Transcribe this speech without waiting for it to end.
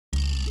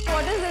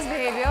What is this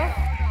behavior?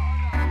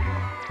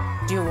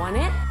 Do you want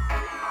it?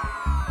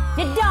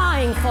 You're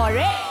dying for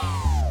it.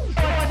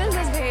 What is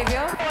this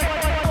behavior?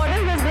 What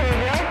is this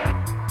behavior?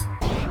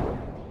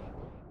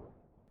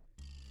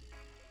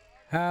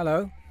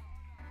 Hello,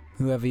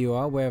 whoever you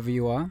are, wherever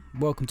you are.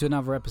 Welcome to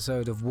another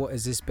episode of What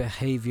Is This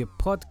Behavior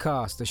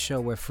podcast, a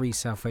show where three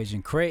South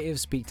Asian creatives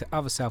speak to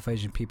other South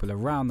Asian people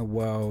around the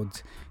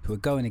world who are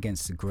going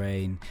against the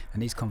grain,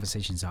 and these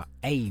conversations are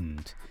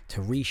aimed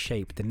to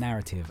reshape the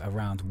narrative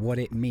around what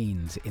it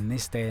means in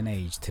this day and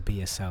age to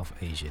be a South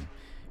Asian.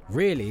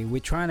 Really, we're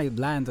trying to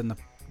land on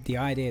the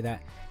idea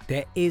that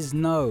there is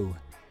no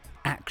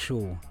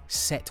actual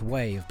set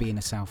way of being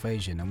a South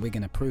Asian, and we're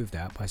going to prove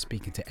that by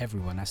speaking to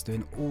everyone that's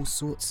doing all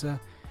sorts of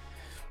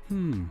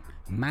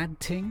mad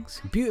things,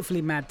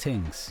 beautifully mad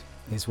things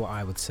is what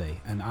I would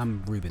say. And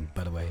I'm Ruben,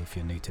 by the way, if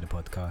you're new to the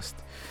podcast,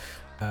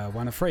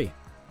 one of three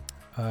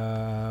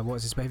What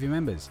Is This Behavior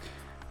members.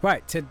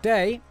 Right,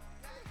 today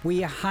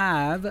we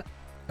have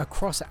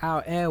across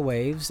our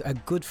airwaves a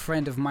good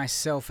friend of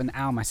myself and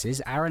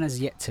Almas's. Aaron has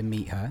yet to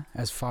meet her,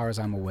 as far as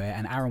I'm aware,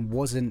 and Aaron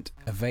wasn't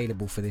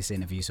available for this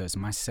interview, so it's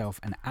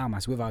myself and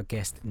Almas with our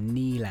guest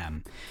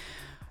Neelam.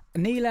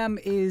 Neelam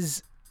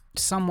is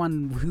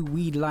someone who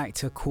we like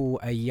to call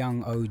a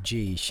young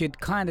OG.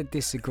 She'd kind of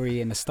disagree.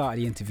 In the start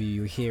of the interview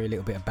you'll hear a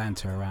little bit of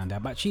banter around her,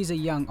 but she's a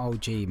young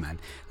OG, man.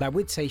 Like,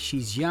 we'd say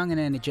she's young and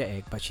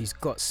energetic, but she's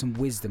got some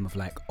wisdom of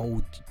like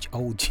old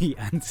OG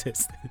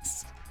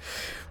ancestors.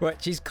 Right,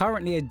 she's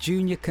currently a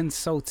junior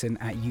consultant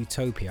at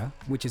Utopia,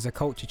 which is a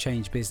culture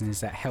change business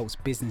that helps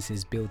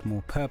businesses build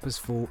more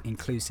purposeful,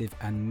 inclusive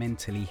and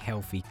mentally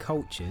healthy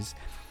cultures.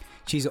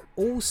 She's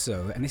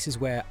also, and this is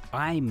where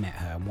I met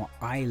her and what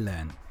I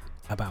learned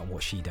about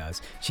what she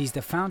does, she's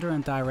the founder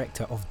and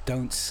director of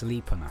Don't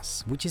Sleep on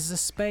Us, which is a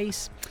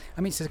space,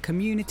 it's a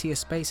community, a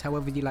space,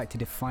 however you like to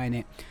define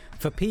it,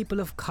 for people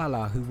of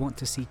colour who want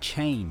to see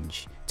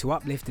change, to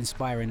uplift,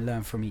 inspire and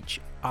learn from each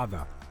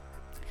other.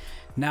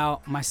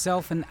 Now,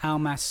 myself and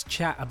Almas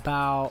chat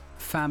about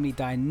family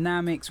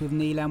dynamics with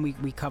Neelam.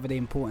 We cover the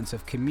importance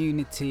of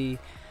community,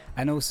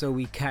 and also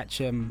we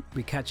catch a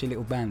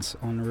little bounce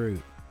en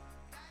route.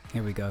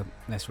 Here we go.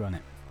 Let's run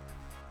it.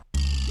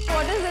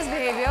 What is this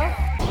behavior?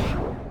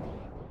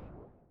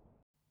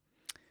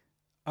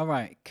 All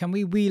right. Can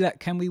we wheel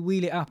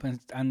it up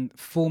and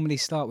formally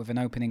start with an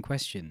opening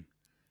question?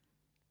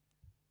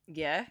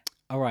 Yeah.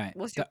 All right.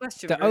 What's your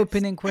question, The Bruce?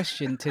 opening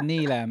question to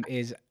Neelam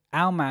is: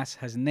 Almas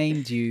has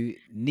named you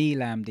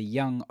Neelam, the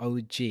young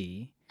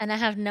OG. And I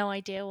have no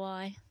idea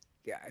why.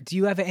 Do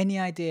you have any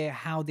idea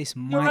how this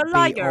You're might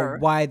a be, liar. or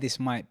why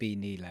this might be,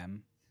 Neelam?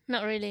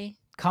 Not really.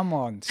 Come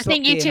on, I stop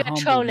think you being two are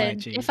humble, trolling. my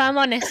G. If I'm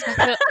honest,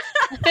 I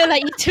feel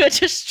like you two are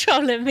just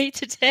trolling me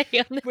today.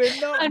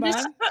 We're not, I'm man.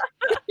 just-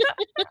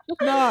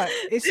 No,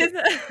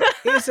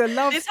 it's a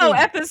love This thing. whole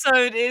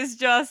episode is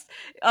just,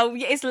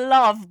 it's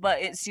love,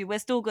 but it's you. We're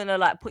still gonna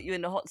like put you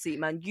in the hot seat,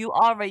 man. You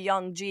are a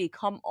young G.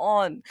 Come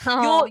on.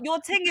 Oh. Your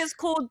thing is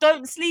called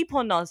 "Don't Sleep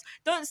on Us."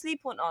 Don't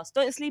sleep on us.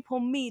 Don't sleep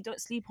on me.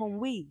 Don't sleep on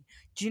we.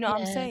 Do you know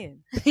what I'm Yeah.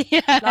 saying?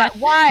 Yeah. Like,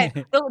 why?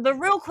 The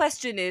real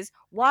question is,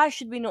 why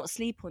should we not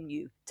sleep on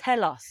you?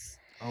 Tell us.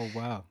 Oh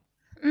wow.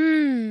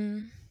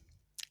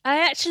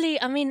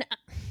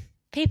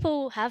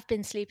 People have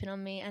been sleeping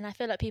on me, and I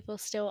feel like people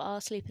still are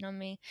sleeping on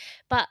me.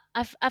 But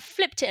I've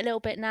flipped it a little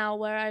bit now,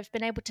 where I've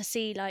been able to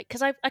see, like,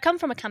 because I come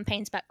from a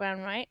campaigns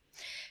background, right?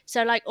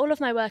 So like all of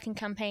my work in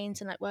campaigns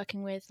and like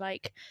working with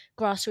like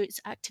grassroots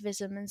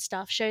activism and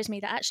stuff shows me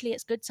that actually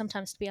it's good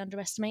sometimes to be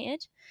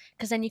underestimated,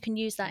 because then you can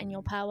use that in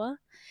your power.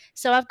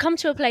 So I've come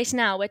to a place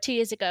now where 2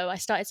 years ago I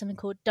started something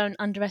called Don't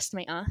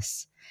Underestimate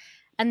Us,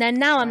 and then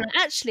now I'm like,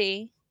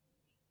 actually,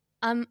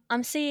 I'm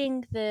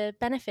seeing the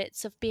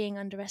benefits of being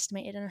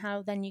underestimated and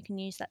how then you can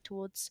use that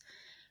towards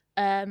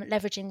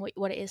leveraging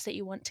what it is that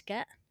you want to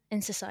get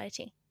in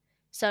society.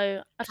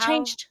 So I've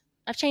changed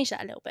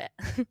that a little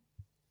bit.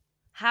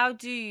 How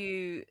do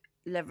you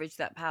leverage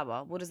that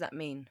power? What does that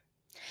mean?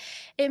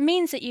 It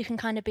means that you can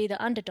kind of be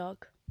the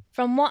underdog.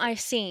 From what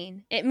I've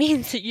seen, it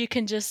means that you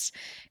can just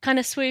kind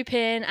of swoop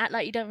in, act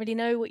like you don't really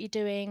know what you're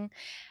doing,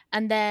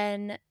 and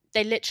then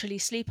they literally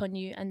sleep on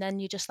you, and then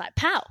you just like,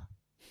 pow.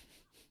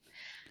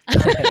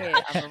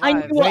 I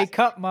knew what- Wake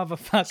up,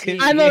 motherfuckers.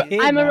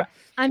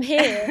 I'm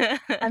here,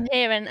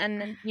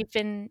 and you've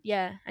been,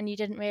 and you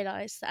didn't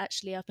realise that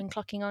actually I've been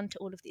clocking on to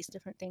all of these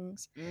different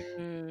things.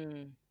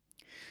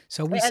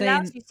 So we It saying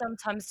allows you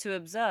sometimes to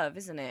observe,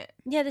 isn't it?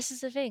 Yeah, this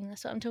is the thing.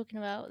 That's what I'm talking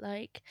about.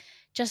 Like,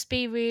 just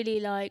be really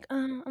like,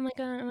 oh my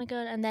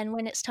god, and then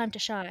when it's time to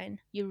shine,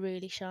 you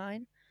really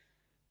shine.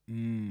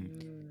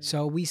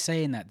 So are we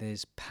saying that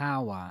there's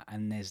power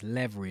and there's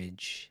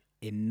leverage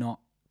in not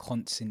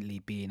constantly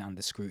being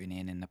under scrutiny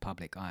and in the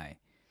public eye,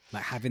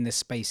 like having the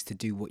space to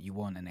do what you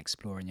want and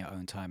explore in your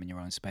own time in your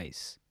own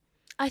space?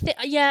 I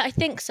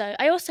think so.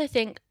 I also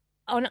think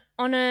on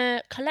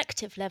a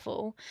collective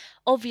level,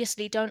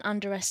 obviously, don't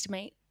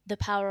underestimate the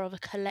power of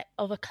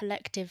a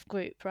collective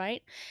group,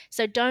 right?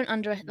 So don't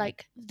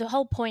like the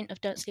whole point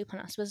of Don't Sleep on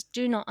Us was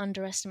do not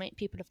underestimate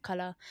people of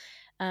color,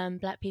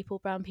 Black people,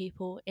 brown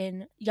people,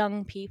 in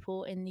young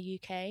people in the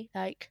UK.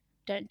 Like,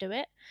 don't do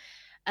it.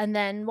 And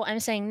then what I'm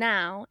saying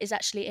now is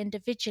actually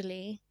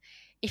individually,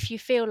 if you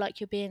feel like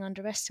you're being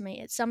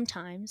underestimated,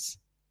 sometimes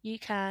you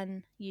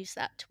can use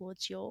that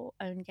towards your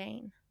own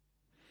gain.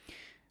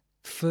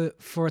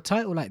 For a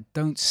title like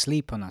 "Don't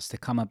Sleep on Us" to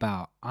come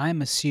about,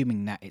 I'm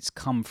assuming that it's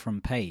come from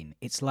pain.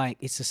 It's like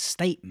it's a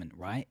statement,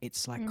 right?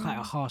 It's like quite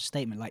a harsh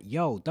statement, like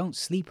 "Yo, don't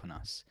sleep on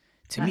us."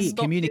 To Like, me, it stop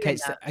doing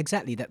communicates that.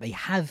 exactly that they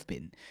have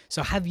been.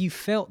 So, have you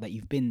felt that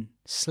you've been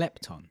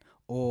slept on,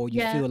 or you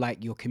Yeah. feel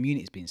like your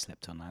community's been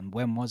slept on? And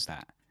when was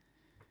that?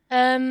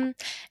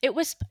 It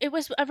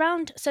was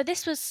around. So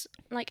this was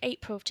like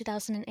April of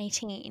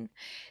 2018.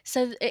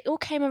 So it all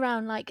came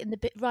around like in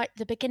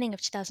the beginning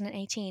of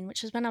 2018,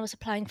 which was when I was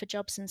applying for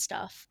jobs and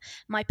stuff.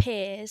 My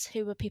peers,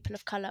 who were people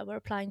of color, were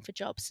applying for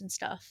jobs and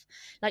stuff,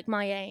 like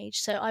my age.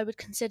 So I would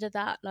consider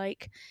that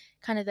like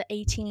kind of the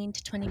 18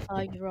 to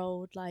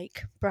 25-year-old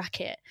like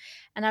bracket.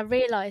 And I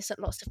realized that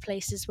lots of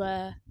places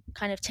were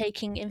kind of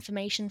taking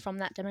information from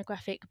that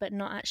demographic, but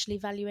not actually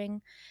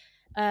valuing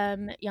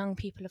young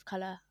people of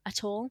color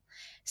at all.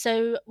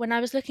 So when I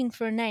was looking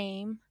for a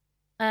name,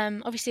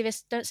 obviously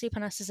this "Don't Sleep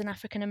on Us" is an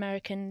African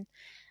American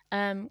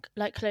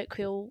like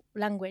colloquial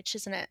language,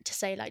 isn't it, to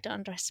say like don't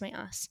underestimate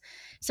us.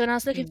 So when I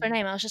was looking for a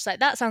name, I was just like,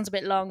 that sounds a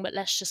bit long, but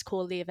let's just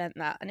call the event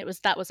that. And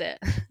that was it.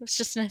 It was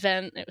just an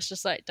event. It was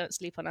just like "Don't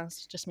sleep on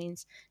us" just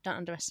means don't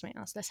underestimate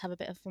us. Let's have a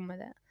bit of fun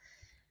with it.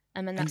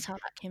 And that's how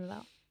that came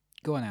about.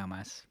 Go on,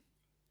 Almas.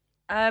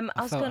 I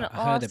I was felt gonna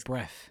I heard a ask.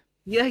 breath.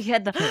 Yeah, yeah.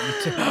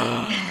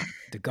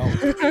 The gulp,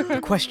 the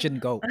question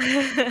gulp.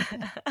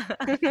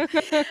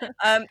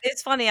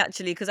 It's funny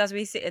actually because as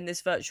we sit in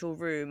this virtual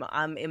room,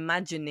 I'm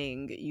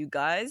imagining you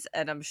guys,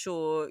 and I'm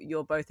sure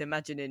you're both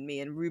imagining me.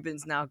 And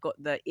Ruben's now got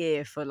the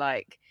ear for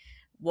like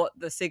what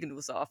the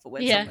signals are for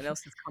when Yeah, someone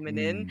else is coming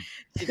in.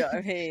 Do you know what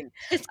I mean?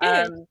 it's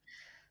good. Um,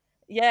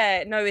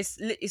 yeah, no,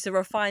 it's a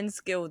refined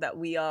skill that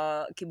we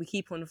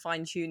keep on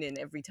fine tuning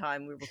every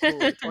time we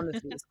record.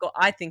 Honestly,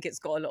 I think it's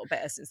got a lot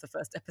better since the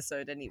first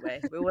episode. Anyway,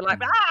 we were like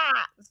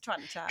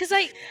trying to chat. Because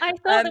I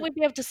thought that we'd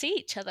be able to see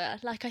each other.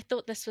 Like I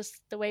thought this was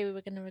the way we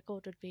were going to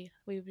record would be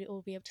we would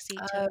all be able to see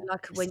each other.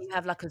 Like when you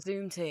have like a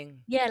Zoom thing.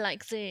 Yeah,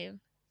 like Zoom.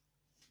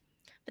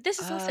 But this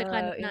is also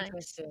kind Oh, of nice.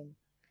 interesting.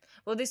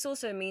 Well, this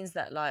also means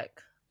that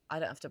like I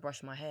don't have to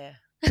brush my hair.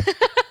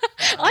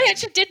 I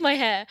actually did my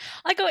hair.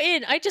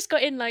 I just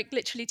got in like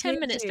literally 10 Did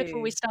minutes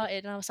before we you?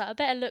 started, and I was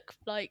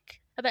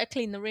like, I better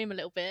clean the room a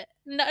little bit.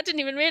 No, I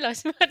didn't even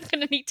realise we weren't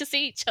going to need to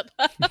see each other.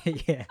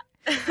 Yeah.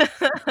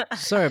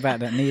 Sorry about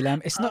that,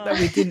 Neelam. It's not that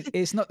we didn't.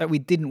 It's not that we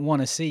didn't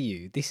want to see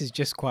you. This is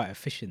just quite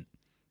efficient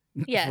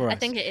Yeah, for I us.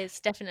 think it is,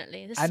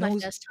 definitely. This is And my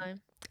also, first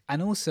time.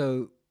 and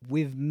also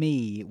with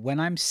me, when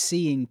I'm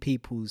seeing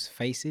people's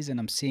faces and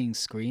I'm seeing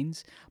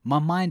screens, my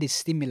mind is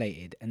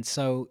stimulated, and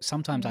so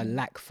sometimes I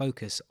lack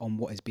focus on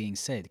what is being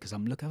said because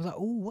I'm looking. I was like,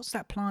 "Oh, what's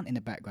that plant in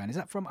the background? Is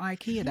that from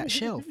IKEA? That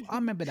shelf? I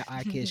remember that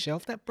IKEA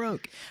shelf that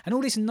broke." And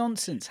all this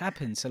nonsense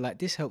happens. So like,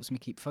 this helps me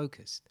keep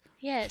focused.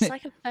 Yeah, it's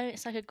like a phone,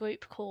 it's like a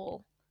group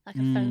call, like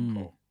a phone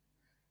call.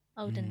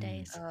 Olden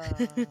days.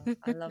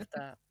 I love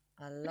that.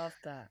 I love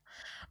that.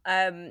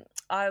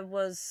 I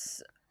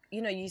was,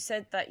 you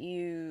said that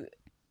you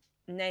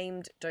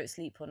named "Don't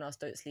Sleep on Us,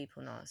 Don't Sleep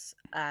on Us,"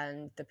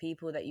 and the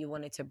people that you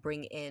wanted to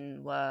bring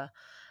in were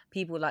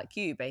people like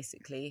you,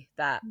 basically,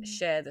 that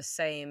share the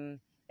same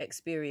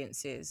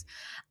experiences.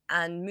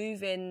 And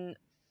moving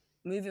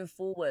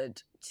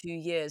forward 2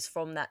 years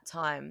from that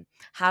time,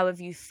 how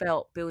have you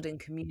felt building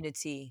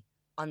community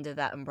under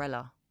that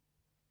umbrella?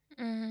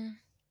 Mm,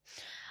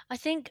 I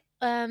think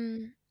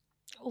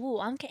oh,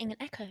 I'm getting an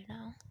echo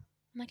now.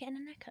 Am I getting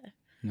an echo?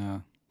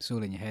 No, it's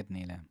all in your head,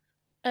 Neelam.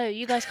 Oh,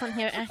 you guys can't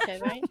hear an echo,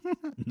 right?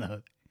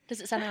 No,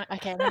 Does it sound like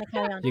okay, I'm gonna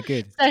carry on. you're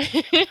good.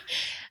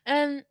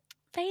 So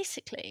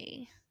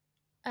basically,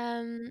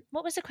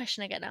 what was the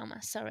question again,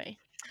 Alma? Sorry.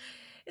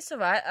 It's all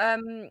right.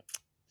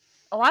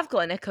 Oh, I've got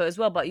an echo as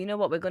well, but you know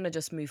what? We're gonna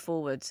just move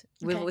forward.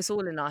 Okay. It's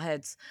all in our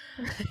heads.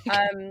 Okay.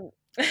 Um,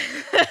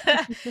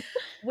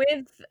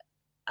 with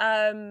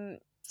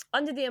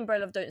under the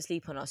umbrella of "Don't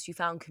Sleep on Us," you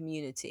found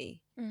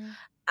community, Mm.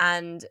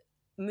 and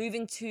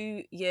moving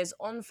 2 years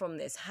on from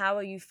this, how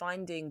are you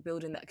finding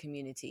building that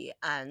community,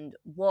 and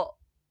what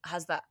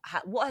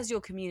has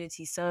your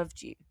community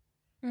served you?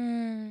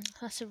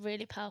 That's a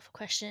really powerful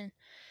question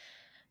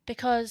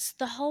because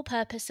the whole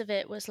purpose of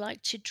it was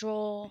like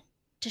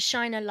to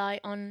shine a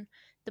light on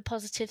the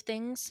positive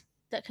things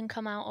that can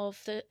come out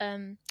of the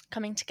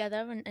coming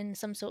together and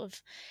some sort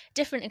of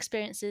different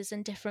experiences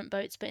and different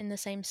boats but in the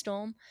same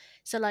storm,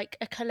 so like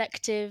a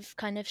collective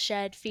kind of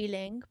shared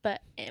feeling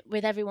but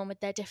with everyone with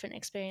their different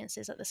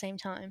experiences at the same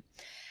time,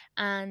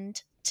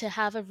 and to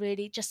have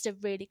just a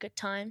really good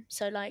time.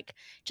 So like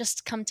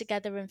just come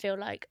together and feel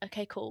like,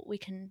 okay, cool, we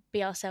can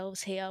be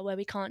ourselves here where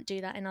we can't do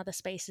that in other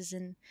spaces,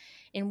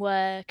 in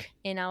work,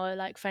 in our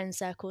like friend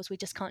circles, we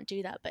just can't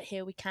do that, but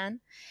here we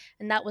can.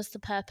 And that was the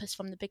purpose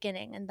from the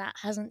beginning, and that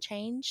hasn't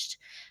changed.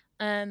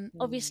 Mm.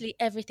 Obviously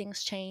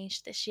everything's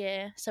changed this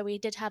year, so we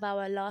did have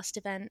our last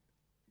event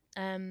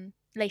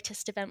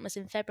latest event was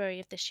in February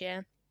of this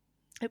year.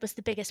 It was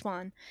the biggest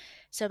one.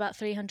 So about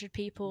 300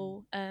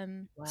 people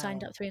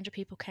signed Wow. up, 300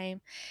 people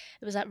came.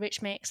 It was at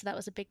Rich Mix. So that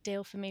was a big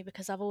deal for me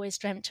because I've always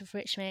dreamt of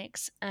Rich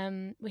Mix.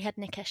 We had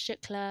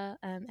KESHWALA,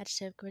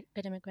 editor of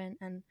Good Immigrant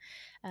and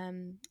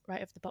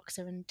writer of The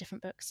Boxer and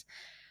different books.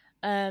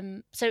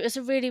 So it was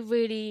a really,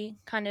 really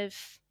kind of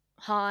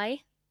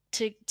high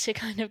to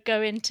kind of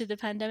go into the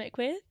pandemic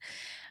with.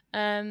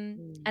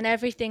 And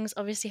everything's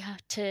obviously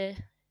had to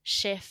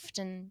shift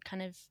and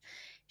kind of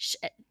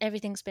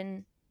everything's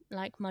been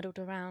like muddled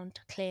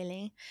around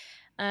clearly,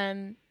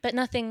 but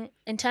nothing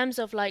in terms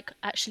of like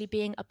actually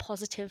being a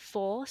positive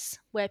force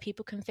where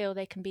people can feel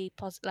they can be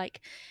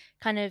like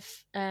kind of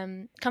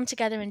come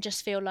together and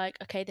just feel like,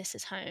 okay, this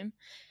is home.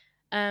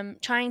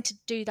 Trying to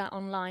do that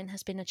online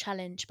has been a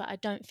challenge, but I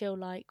don't feel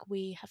like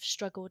we have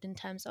struggled in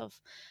terms of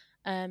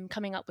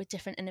coming up with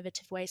different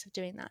innovative ways of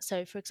doing that.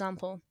 So for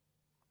example,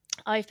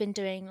 I've been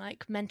doing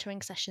like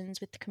mentoring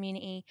sessions with the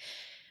community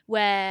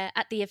where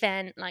at the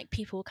event, like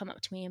people will come up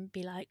to me and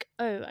be like,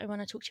 oh, I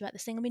want to talk to you about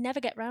this thing. And we never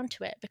get round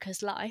to it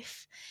because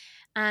life.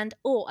 And,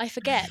 or I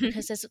forget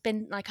because there's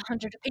been like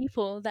 100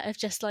 people that have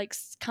just like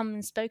come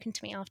and spoken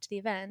to me after the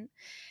event.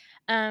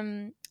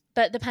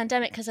 But the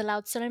pandemic has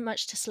allowed so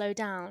much to slow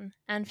down.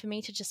 And for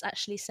me to just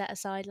actually set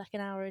aside like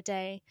an hour a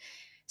day,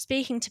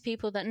 speaking to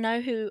people that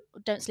know who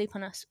Don't Sleep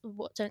on Us,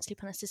 what Don't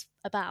Sleep on Us is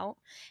about,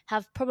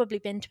 have probably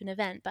been to an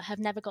event, but have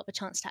never got the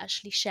chance to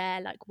actually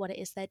share like what it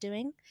is they're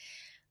doing.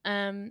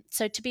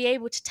 So to be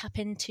able to tap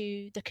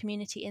into the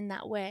community in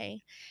that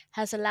way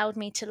has allowed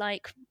me to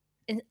like,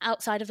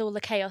 outside of all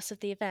the chaos of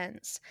the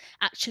events,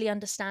 actually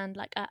understand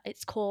like at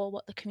its core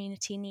what the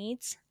community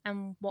needs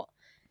and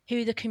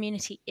who the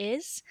community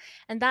is,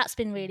 and that's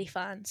been really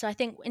fun. So I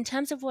think in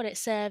terms of what it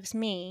serves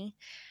me,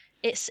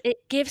 it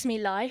gives me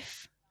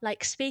life.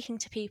 Like speaking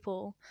to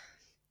people,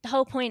 the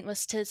whole point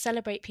was to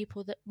celebrate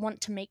people that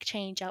want to make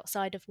change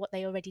outside of what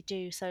they already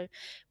do. So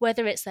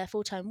whether it's their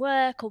full-time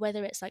work or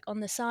whether it's like on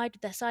the side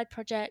with their side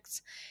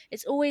projects,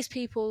 it's always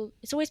people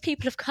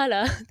of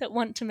color that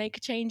want to make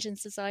a change in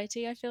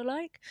society, I feel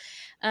like,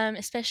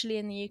 especially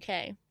in the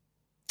UK.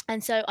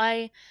 And so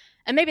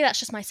and maybe that's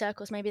just my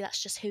circles, maybe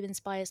that's just who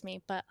inspires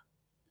me, but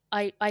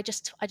I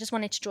just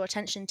wanted to draw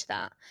attention to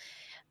that.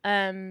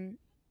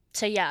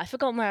 So yeah, I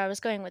forgot where I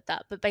was going with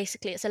that, but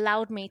basically it's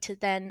allowed me to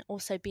then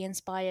also be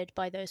inspired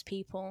by those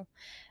people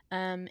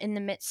in the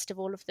midst of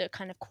all of the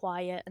kind of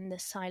quiet and the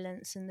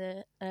silence and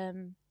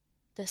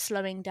the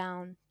slowing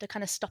down, the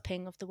kind of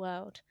stopping of the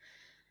world.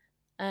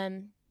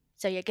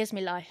 So yeah, it gives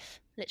me life,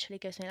 literally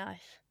gives me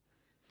life.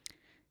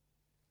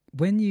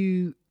 When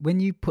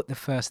you put the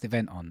first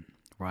event on,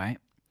 right,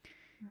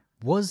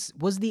 was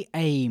the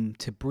aim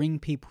to bring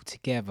people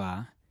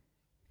together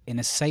in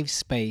a safe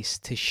space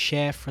to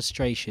share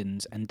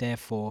frustrations and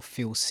therefore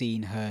feel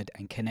seen, heard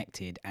and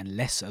connected and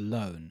less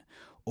alone?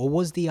 Or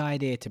was the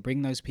idea to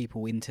bring those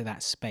people into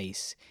that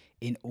space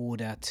in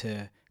order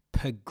to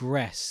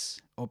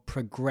progress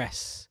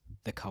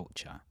the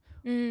culture?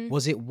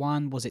 Was it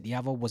one? Was it the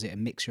other? Was it a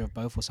mixture of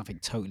both or something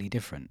totally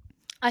different?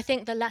 I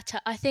think the latter.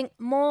 I think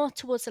more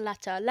towards the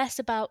latter, less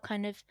about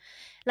kind of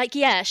like,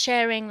 yeah,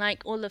 sharing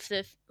like all of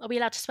the, are we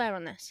allowed to swear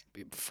on this?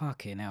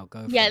 Fucking hell, go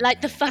for it. Yeah,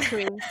 like mate. the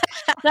fuckeries.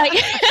 Like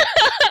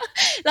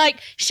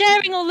like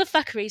sharing all the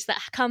fuckeries that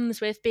comes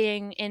with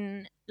being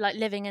in like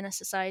living in a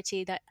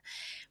society that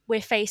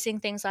we're facing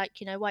things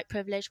like, you know, white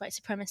privilege, white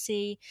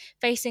supremacy,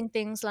 facing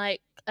things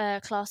like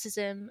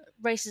classism,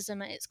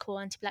 racism at its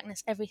core,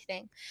 anti-blackness,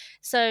 everything.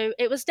 So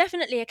it was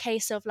definitely a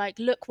case of like,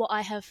 look what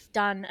I have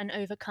done and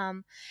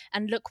overcome,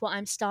 and look what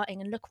I'm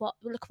starting, and look what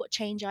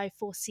change I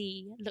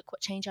foresee, look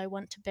what change I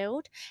want to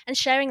build, and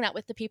sharing that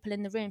with the people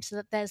in the room so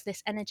that there's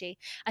this energy.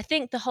 I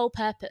think the whole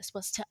purpose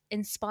was to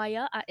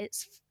inspire at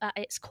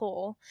its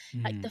core.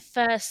 Like the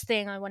first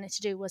thing I wanted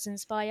to do was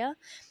inspire,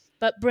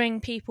 but bring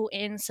people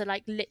in, so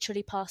like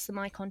literally pass the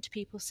mic on to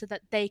people so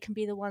that they can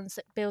be the ones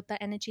that build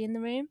that energy in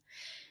the room.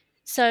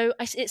 So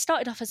it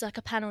started off as like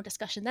a panel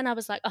discussion. Then I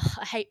was like, oh,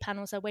 I hate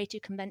panels. They're way too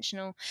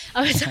conventional.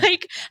 I was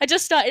like, I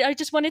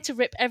just wanted to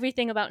rip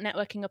everything about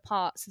networking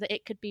apart so that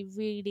it could be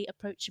really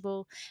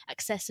approachable,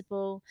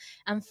 accessible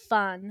and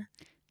fun.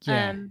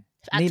 Yeah.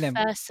 At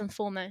Neelam, first and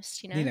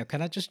foremost, you know. Neelam,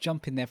 can I just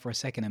jump in there for a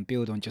second and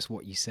build on just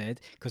what you said?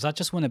 Because I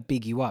just want to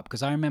big you up.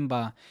 Because I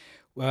remember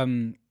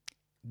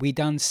we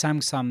done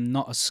Samsung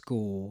Not a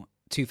School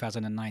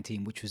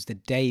 2019, which was the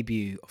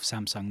debut of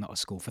Samsung Not a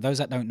School. For those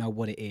that don't know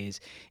what it is,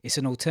 it's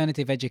an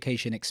alternative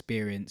education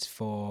experience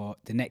for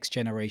the next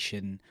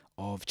generation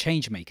of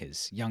change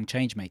makers, young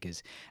change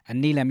makers.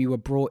 And Neelam, you were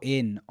brought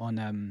in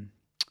on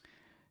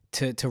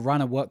to run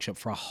a workshop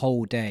for a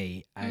whole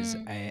day as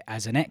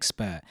an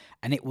expert,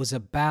 and it was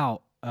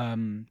about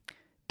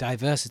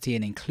diversity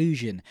and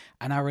inclusion.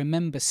 And I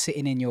remember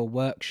sitting in your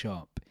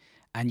workshop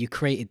and you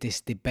created this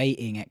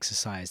debating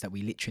exercise that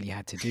we literally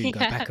had to do, go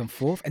back and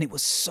forth, and it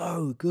was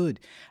so good.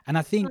 And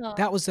I think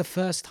that was the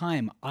first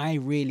time I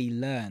really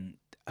learned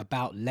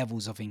about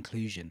levels of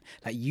inclusion.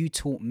 Like you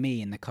taught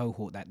me in the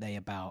cohort that day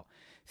about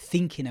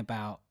thinking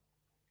about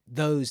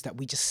those that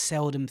we just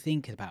seldom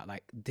think about,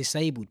 like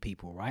disabled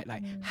people, right?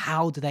 Like,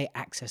 how do they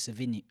access a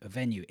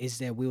venue? Is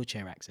there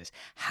wheelchair access?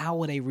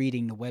 How are they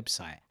reading the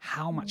website?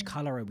 How much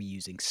color are we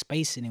using?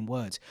 Spacing in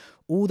words?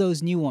 All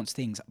those nuanced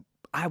things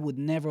I would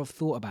never have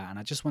thought about. And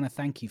I just want to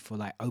thank you for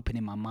like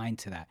opening my mind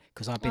to that,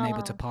 because I've been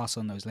able to pass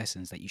on those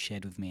lessons that you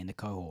shared with me in the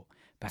cohort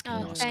back in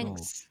middle school.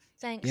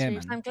 Thanks, Yeah,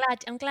 Ruth. man.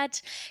 I'm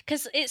glad,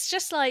 because it's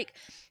just like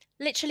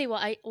literally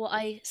what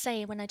I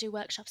say when I do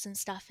workshops and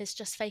stuff is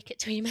just fake it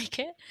till you make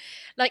it.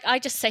 Like, I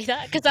just say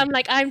that because I'm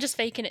like, I'm just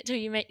faking it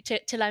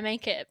till I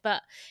make it.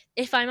 But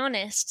if I'm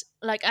honest,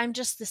 like, I'm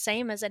just the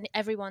same as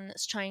everyone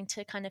that's trying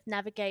to kind of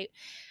navigate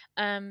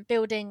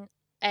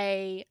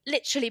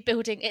literally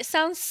building, it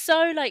sounds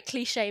so like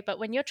cliche, but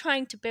when you're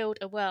trying to build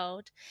a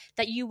world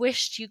that you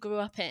wished you grew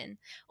up in,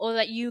 or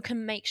that you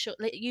can make sure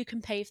that you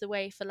can pave the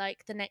way for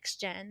like the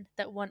next gen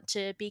that want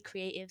to be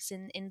creatives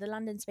in the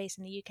London space,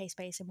 in the UK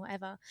space, and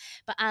whatever,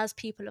 but as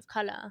people of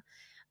color,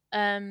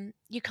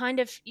 you kind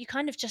of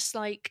just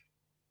like,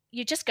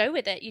 you just go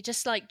with it. You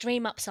just like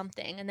dream up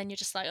something, and then you're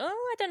just like, oh,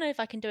 I don't know if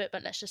I can do it,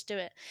 but let's just do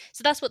it.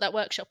 So that's what that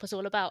workshop was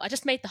all about. I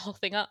just made the whole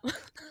thing up.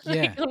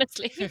 Yeah.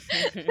 Honestly.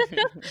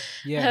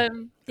 Yeah. That's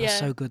Yeah.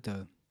 so good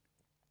though.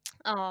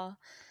 Oh,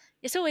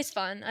 it's always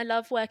fun. I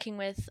love doing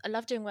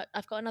work.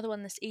 I've got another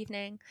one this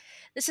evening.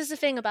 This is the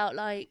thing about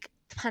like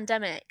the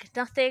pandemic.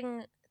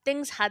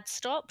 Things had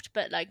stopped,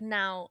 but like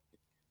now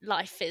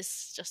life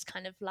is just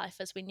kind of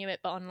life as we knew it,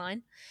 but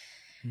online.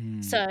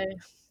 So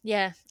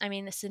yeah, I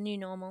mean, it's a new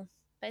normal,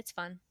 but it's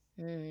fun.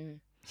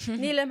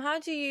 Neelam, how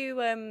do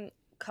you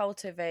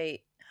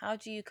cultivate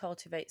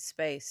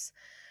space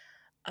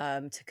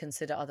to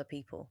consider other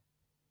people?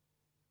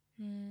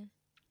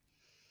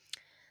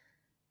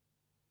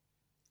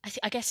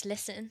 I guess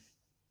listen.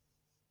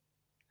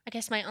 I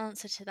guess my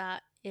answer to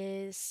that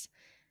is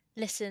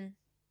listen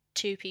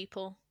to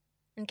people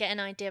and get an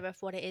idea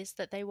of what it is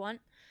that they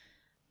want.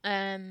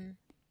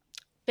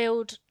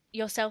 Build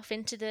yourself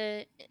into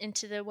the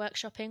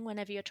workshopping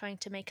whenever you're trying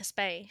to make a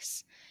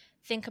space.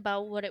 Think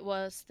about what it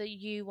was that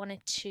you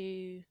wanted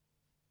to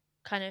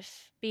kind of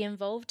be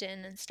involved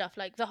in and stuff.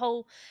 Like the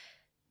whole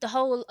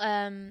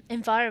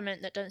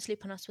environment that Don't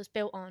Sleep on Us was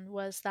built on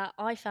was that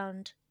I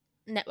found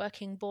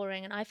networking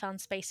boring, and I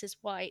found spaces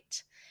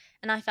white,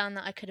 and I found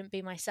that I couldn't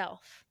be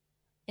myself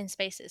in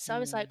spaces. So I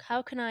was like,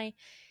 how can I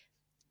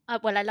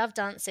well, I love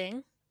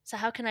dancing, so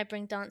how can I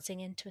bring dancing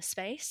into a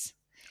space?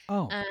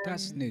 Oh,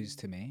 that's news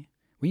to me.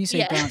 When you say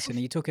Yeah. dancing, are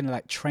you talking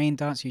like trained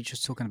dance? Or are you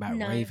just talking about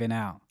No. raving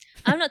out?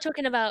 I'm not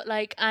talking about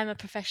like I'm a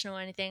professional or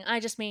anything.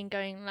 I just mean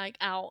going like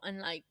out and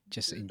like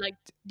Just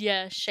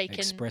shaking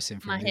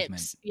expressing through my movement.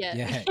 hips.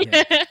 Yeah.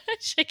 Yeah.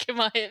 Shaking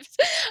my hips.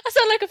 I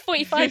sound like a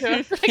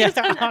 45-year-old.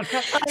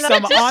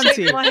 Some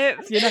auntie. My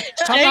hips. You know,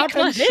 come out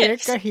and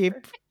shake a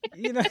hip.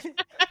 You know,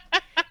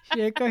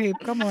 shake a hip.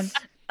 Come on.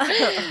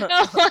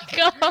 Oh my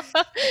god!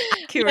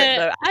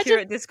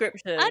 Accurate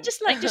description. I just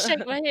like to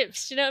shake my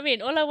hips. Do you know what I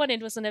mean? All I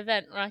wanted was an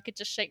event where I could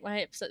just shake my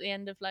hips at the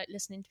end of like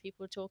listening to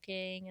people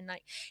talking and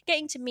like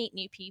getting to meet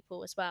new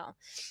people as well.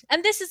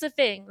 And this is the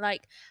thing,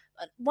 like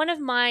one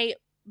of my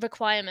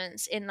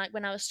requirements in like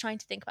when I was trying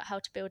to think about how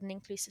to build an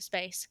inclusive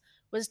space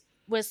was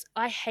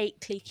I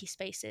hate cliquey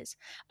spaces.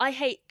 I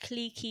hate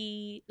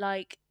cliquey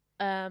like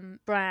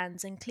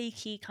brands and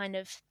cliquey kind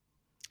of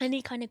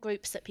any kind of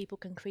groups that people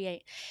can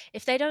create.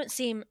 If they don't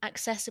seem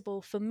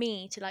accessible for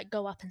me to like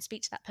go up and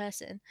speak to that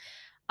person,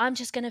 I'm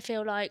just going to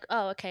feel like,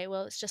 oh, okay,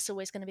 well, it's just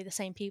always going to be the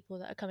same people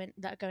that are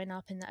going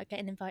up and that are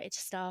getting invited to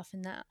stuff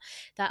and that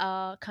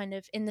are kind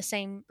of in the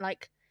same,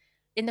 like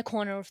in the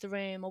corner of the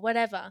room or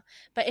whatever.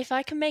 But if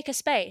I can make a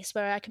space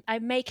where I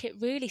make it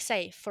really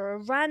safe for a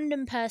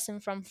random person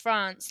from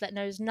France that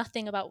knows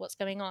nothing about what's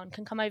going on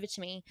can come over to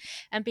me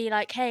and be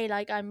like, hey,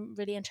 like I'm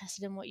really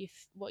interested in what you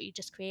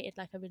just created,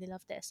 like I really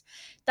love this.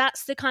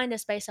 That's the kind of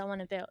space I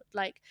want to build,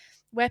 like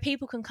where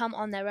people can come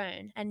on their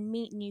own and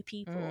meet new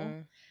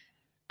people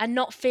and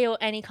not feel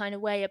any kind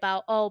of way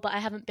about, oh, but I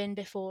haven't been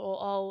before, or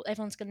oh,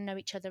 everyone's going to know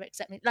each other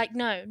except me. Like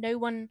no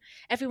one,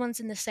 everyone's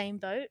in the same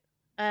boat.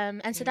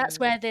 And so that's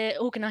where the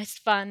organized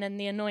fun and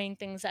the annoying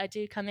things that I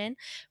do come in,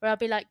 where I'll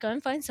be like, go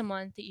and find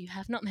someone that you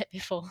have not met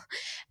before.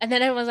 And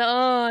then everyone's like,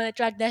 oh, they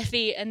drag their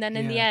feet. And then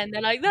in the end,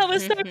 they're like, that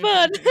was so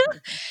fun.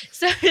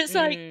 So it's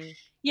like,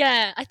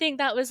 yeah, I think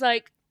that was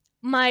like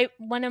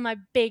one of my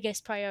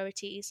biggest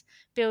priorities,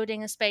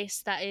 building a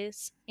space that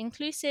is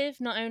inclusive,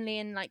 not only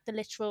in like the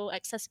literal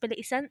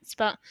accessibility sense,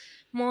 but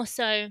more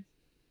so,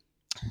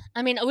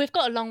 I mean, we've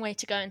got a long way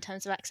to go in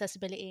terms of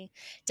accessibility.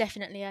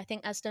 Definitely. I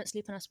think as Don't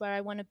Sleep on Us, where I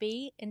want to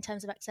be in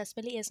terms of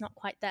accessibility is not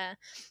quite there.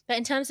 But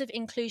in terms of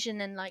inclusion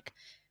and like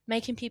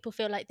making people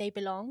feel like they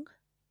belong,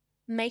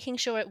 making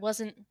sure it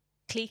wasn't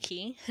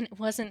cliquey and it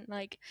wasn't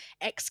like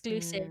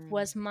exclusive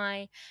was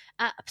my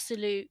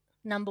absolute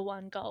number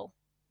one goal.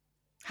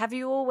 Have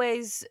you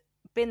always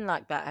been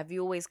like that? Have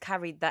you always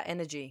carried that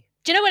energy?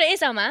 Do you know what it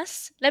is,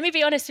 Almas? Let me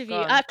be honest with Go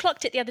you. on. I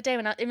clocked it the other day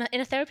when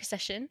in a therapy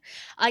session.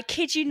 I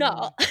kid you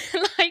not.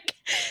 Like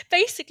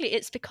basically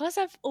it's because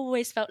I've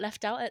always felt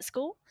left out at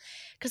school,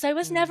 because I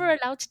was never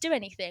allowed to do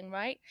anything,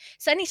 right?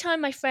 So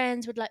anytime my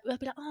friends would be like,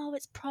 oh,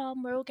 it's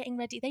prom, we're all getting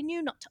ready, they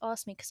knew not to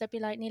ask me, because they'd be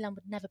like, Neelam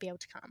would never be able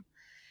to come.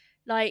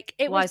 Like,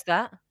 it Why was is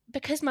that?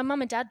 because my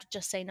mum and dad would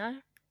just say no.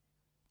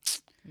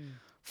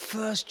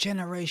 First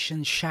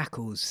generation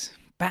shackles.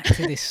 Back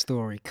to this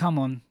story. Come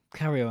on,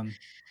 carry on.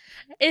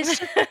 It's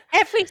just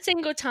every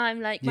single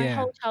time, like my Yeah.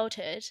 whole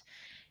childhood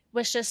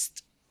was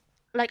just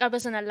like I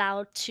wasn't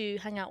allowed to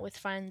hang out with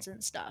friends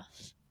and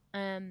stuff.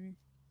 And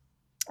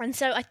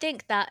so I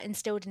think that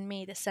instilled in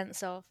me the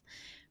sense of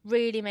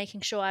really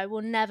making sure I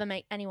will never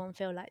make anyone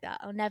feel like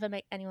that. I'll never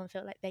make anyone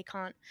feel like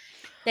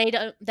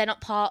they're not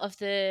part of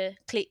the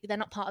they're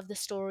not part of the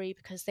story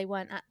because they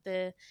weren't at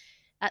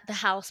the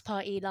house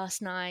party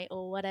last night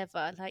or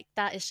whatever. Like,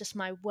 that is just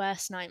my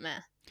worst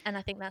nightmare. And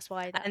I think that's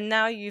why that. And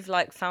now you've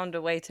like found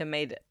a way to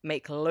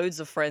make loads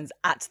of friends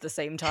at the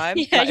same time.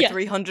 Yeah, like yeah.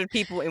 300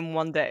 people in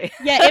one day.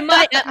 Yeah,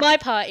 at my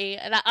party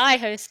that I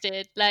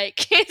hosted,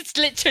 like, it's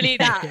literally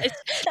that.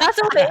 That's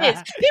all it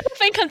is. People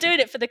think I'm doing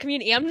it for the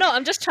community. I'm not.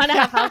 I'm just trying to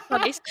have house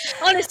parties.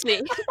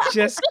 Honestly.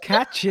 Just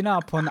catching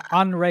up on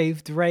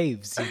unraved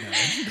raves, you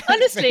know.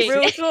 Honestly.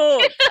 Real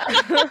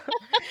talk.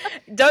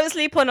 Don't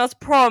sleep on us,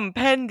 prom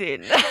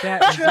pending.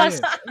 That is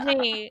Trust it.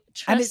 me.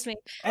 And Trust me.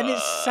 And it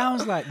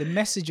sounds like the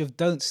message of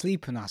don't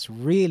sleep on us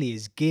really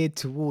is geared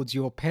towards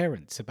your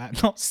parents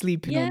about not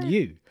sleeping on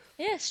you.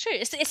 Yeah, it's true.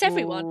 It's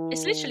everyone.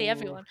 It's literally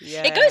everyone.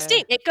 Yeah. It goes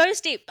deep. It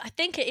goes deep. I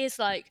think it is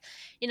like,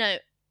 you know,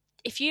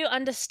 if you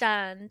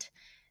understand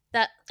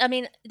that, I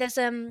mean, there's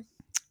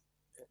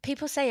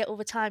people say it all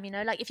the time, you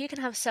know, like if you can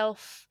have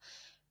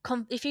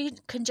if you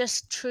can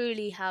just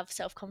truly have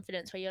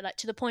self-confidence where you're like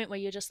to the point where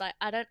you're just like,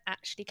 I don't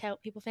actually care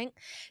what people think,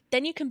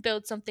 then you can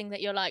build something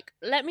that you're like,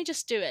 let me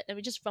just do it, let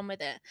me just run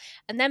with it.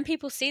 And then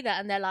people see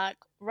that and they're like,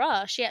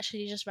 rah, she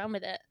actually just ran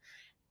with it.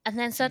 And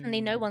then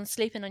suddenly no one's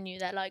sleeping on you.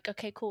 They're like,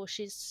 okay, cool,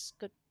 she's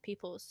good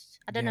people's.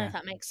 I don't know if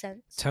that makes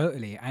sense.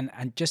 Totally.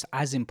 And just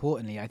as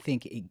importantly, I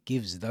think it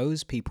gives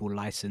those people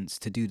license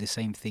to do the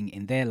same thing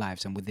in their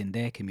lives and within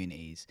their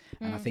communities.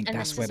 And I think And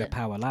that's where the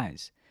power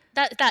lies.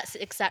 That's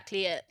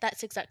exactly it.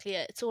 That's exactly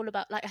it. It's all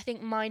about, like, I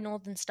think my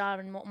Northern Star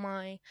and what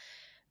my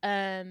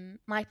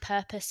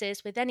purpose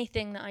is with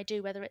anything that I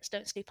do, whether it's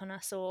Don't Sleep on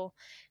Us or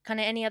kind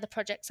of any other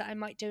projects that I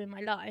might do in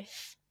my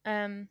life.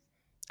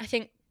 I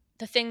think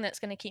the thing that's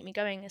going to keep me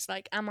going is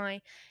like, am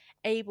I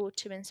able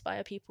to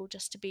inspire people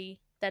just to be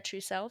their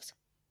true selves?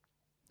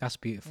 That's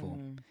beautiful.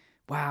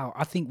 Wow.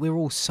 I think we're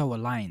all so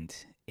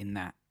aligned in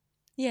that.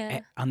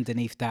 Yeah.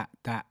 Underneath that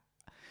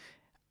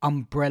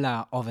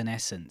umbrella of an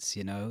essence,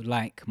 you know,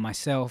 like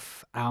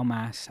myself,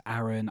 Almas,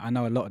 Aaron, I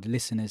know a lot of the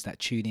listeners that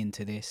tune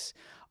into this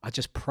are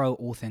just pro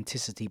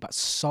authenticity, but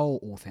soul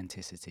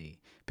authenticity.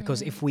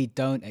 Because if we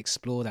don't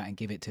explore that and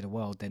give it to the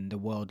world, then the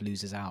world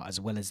loses out, as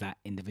well as that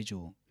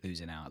individual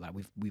losing out. Like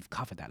we've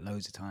covered that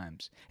loads of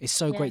times. It's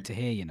so great to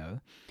hear, you know.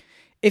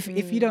 If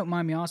you don't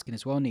mind me asking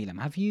as well, Neelam,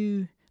 have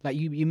you, like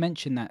you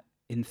mentioned that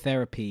in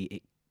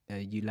therapy,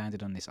 you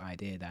landed on this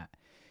idea that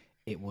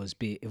it was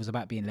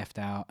about being left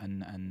out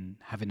and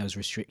having those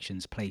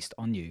restrictions placed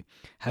on you.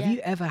 Have you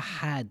ever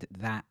had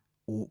that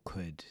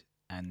awkward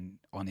and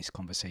honest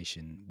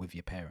conversation with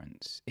your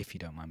parents, if you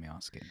don't mind me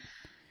asking?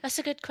 That's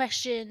a good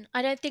question.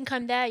 I don't think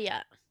I'm there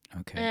yet.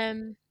 Okay.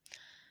 And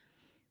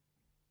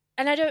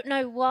I don't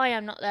know why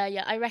I'm not there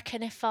yet. I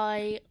reckon if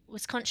I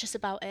was conscious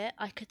about it,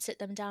 I could sit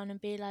them down and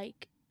be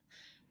like,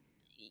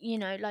 you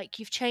know, like,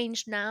 you've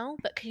changed now,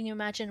 but can you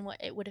imagine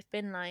what it would have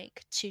been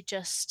like to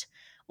just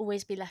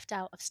always be left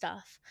out of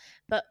stuff?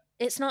 But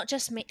it's not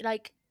just me.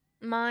 Like,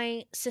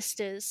 my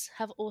sisters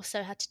have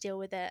also had to deal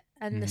with it,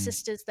 and the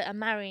sisters that are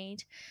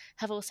married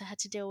have also had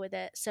to deal with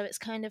it. So it's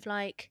kind of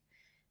like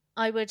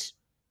I would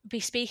be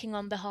speaking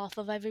on behalf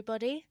of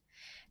everybody.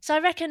 So I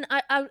reckon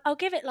I'll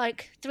give it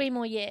like 3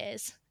 more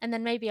years, and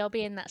then maybe I'll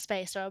be in that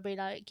space where I'll be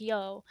like,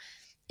 yo,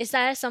 is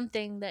there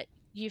something that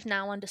you've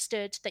now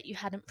understood that you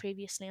hadn't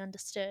previously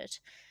understood?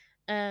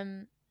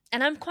 And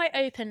I'm quite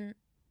open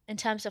in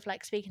terms of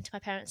like speaking to my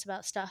parents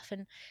about stuff,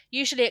 and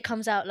usually it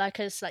comes out like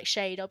as like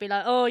shade. I'll be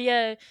like, oh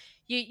yeah,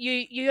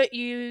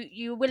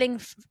 you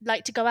willing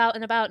like to go out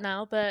and about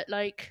now, but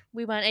like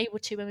we weren't able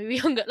to when we were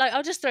younger. Like,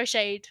 I'll just throw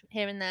shade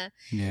here and there.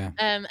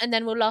 And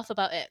then we'll laugh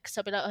about it, because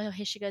I'll be like, oh,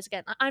 here she goes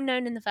again. I'm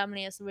known in the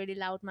family as a really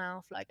loud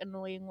mouth, like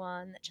annoying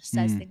one that just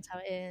says things how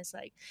it is,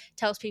 like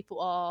tells people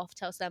off,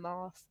 tells them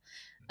off.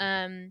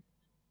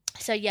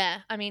 So yeah,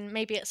 I mean,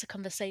 maybe it's a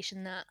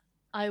conversation that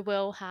I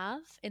will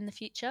have in the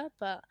future,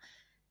 but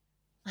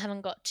I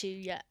haven't got to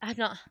yet. I've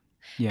not,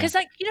 because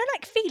like, you know,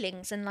 like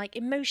feelings and like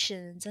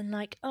emotions and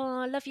like, oh,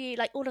 I love you,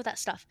 like all of that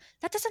stuff,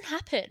 that doesn't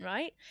happen,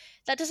 right?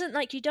 That doesn't,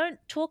 like, you don't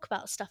talk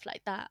about stuff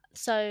like that.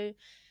 So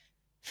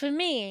for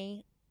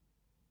me,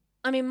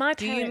 I mean, my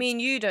parents. Do you mean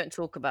you don't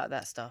talk about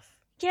that stuff?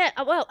 Yeah,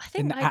 well, I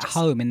think at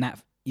home, in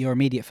that your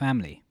immediate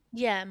family.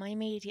 Yeah, my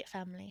immediate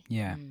family.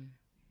 Yeah.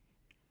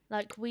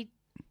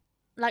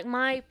 Like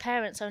my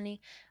parents only,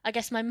 I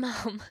guess my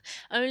mum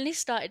only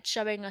started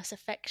showing us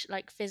affection,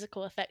 like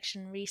physical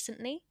affection,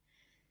 recently.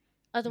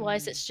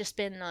 Otherwise, it's just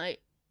been like,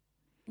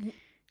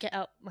 get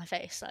out my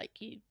face. Like,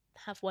 you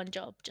have one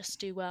job, just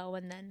do well,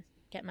 and then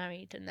get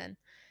married, and then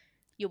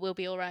you will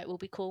be all right. We'll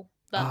be cool.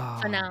 But Ah,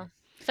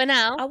 for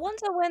now, I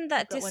wonder when you've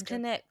that got one job.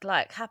 disconnect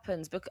like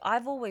happens, because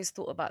I've always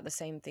thought about the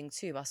same thing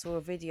too. I saw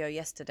a video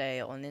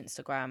yesterday on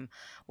Instagram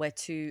where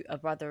a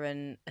brother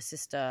and a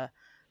sister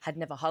had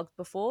never hugged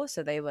before,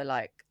 so they were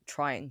like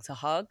trying to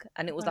hug,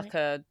 and it was Right.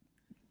 like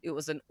it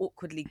was an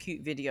awkwardly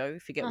cute video,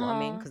 if you get what I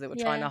mean, Oh, because they were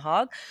trying yeah. to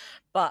hug.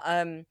 But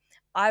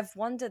I've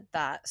wondered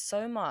that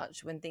so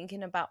much when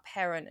thinking about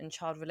parent and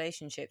child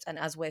relationships, and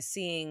as we're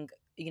seeing,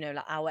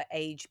 like our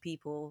age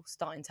people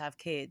starting to have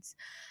kids,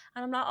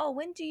 and I'm like, oh,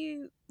 when do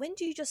you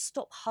just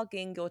stop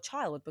hugging your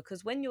child?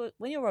 Because when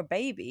you're a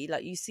baby,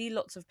 like, you see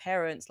lots of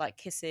parents like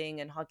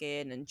kissing and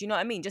hugging, and do you know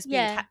what I mean, just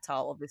being Yeah.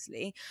 tactile,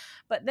 obviously.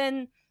 But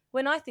then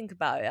when I think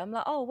about it, I'm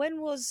like, oh, when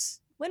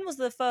was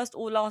the first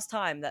or last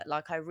time that,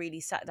 like, I really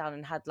sat down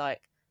and had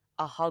like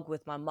a hug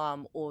with my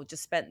mum, or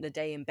just spent the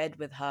day in bed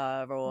with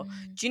her, or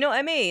Mm. do you know what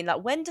I mean?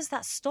 Like, when does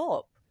that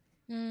stop?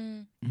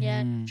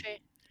 Yeah, mm, true.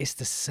 it's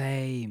the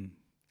same.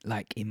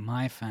 Like in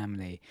my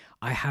family,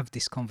 I have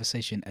this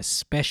conversation,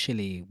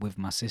 especially with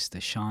my sister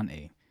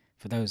Shanti.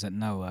 For those that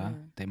know her,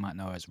 Mm. they might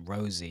know her as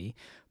Rosie.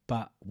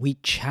 But we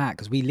chat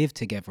because we live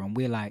together, and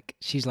we're like,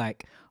 she's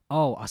like,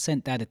 "Oh, I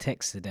sent Dad a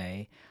text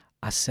today.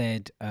 I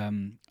said,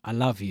 I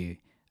love you,"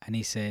 and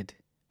he said,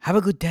 "Have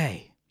a good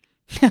day."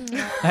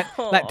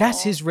 Like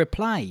that's Oh. his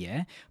reply,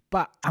 yeah.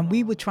 And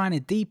we were trying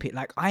to deep it.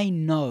 Like, I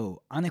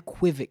know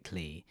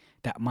unequivocally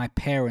that my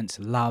parents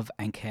love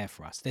and care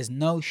for us. There's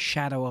no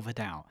shadow of a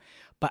doubt.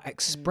 But Mm.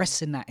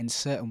 expressing that in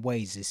certain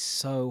ways is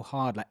so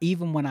hard. Like,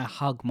 even when I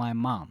hug my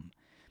mum,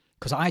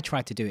 because I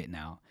try to do it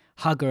now,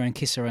 hug her and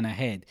kiss her on her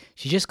head,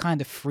 she just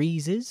kind of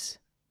freezes.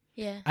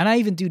 Yeah. And I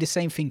even do the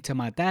same thing to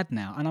my dad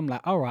now. And I'm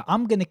like, all right,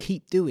 I'm going to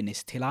keep doing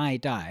this till I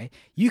die.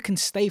 You can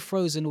stay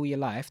frozen all your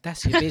life.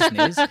 That's your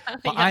business.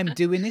 But Yeah. I'm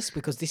doing this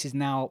because this is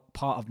now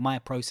part of my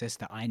process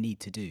that I need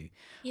to do.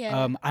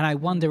 Yeah. And I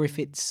wonder if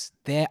Mm. it's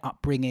their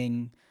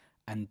upbringing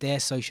and their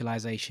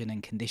socialization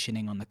and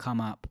conditioning on the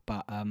come up.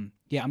 But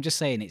yeah, I'm just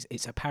saying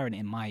it's apparent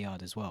in my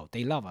yard as well.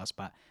 They love us,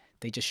 but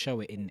they just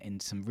show it in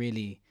some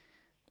really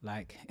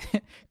like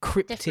Different.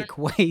 cryptic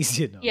ways,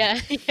 you know.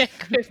 Yeah. Yeah.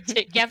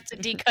 Cryptic. You have to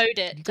decode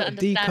it You to got to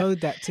understand.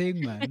 decode that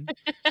thing, man.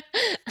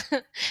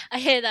 I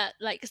hear that.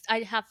 Like, I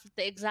have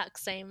the exact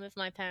same with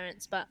my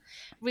parents, but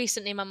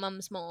recently my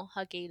mum's more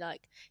huggy.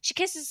 Like, she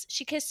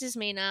kisses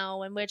me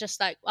now, and we're just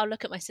like, I'll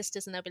look at my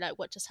sisters and they'll be like,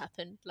 "What just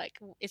happened? Like,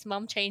 is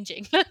mum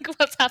changing? Like,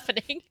 what's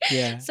happening?"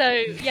 Yeah. So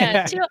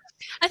yeah,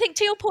 I think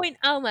to your point,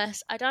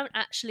 Almas, I don't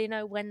actually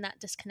know when that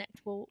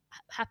disconnect will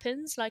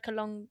happens. Like,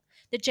 along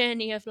the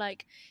journey of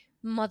like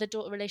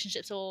mother-daughter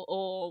relationships,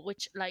 or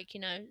which, like,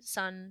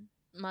 son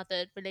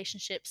mother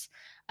relationships.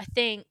 I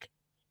think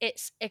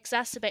it's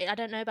exacerbated. I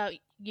don't know about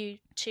you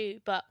too,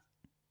 but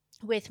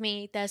with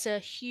me, there's a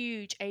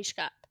huge age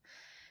gap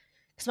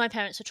because my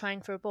parents are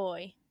trying for a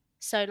boy.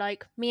 So,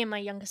 like, me and my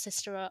younger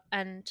sister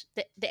and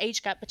the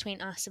age gap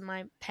between us and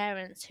my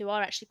parents, who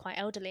are actually quite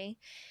elderly,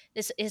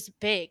 is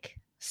big.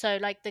 So,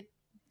 like,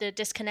 the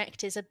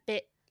disconnect is a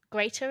bit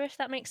greater, if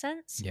that makes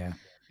sense. Yeah.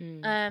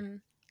 Mm.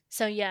 Um.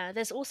 So yeah,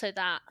 there's also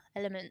that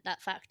element,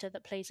 that factor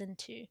that plays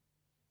into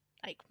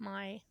like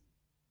my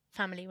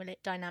family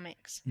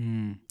dynamics.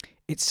 Mm.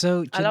 It's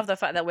so. I love the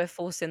fact that we're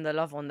forcing the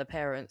love on the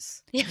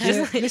parents. Yeah, Yeah, Just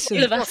like, all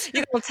listen, of us.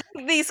 you're gonna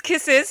take these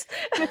kisses.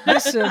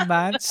 listen,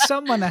 man.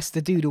 Someone has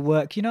to do the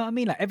work. You know what I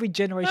mean? Like every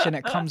generation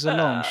that comes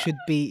along should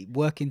be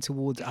working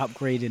towards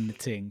upgrading the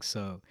thing.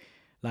 So,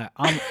 like,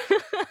 I'm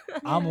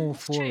Yeah, all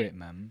it's for true. it,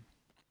 man.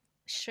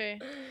 It's true.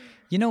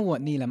 You know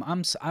what,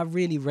 Neelam? I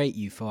really rate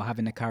you for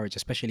having the courage,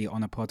 especially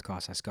on a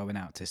podcast that's going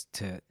out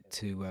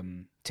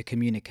to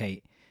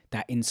communicate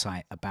that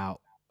insight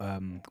about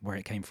where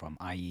it came from,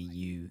 i.e.,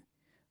 you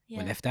were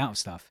Yeah. left out of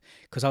stuff.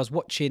 Because I was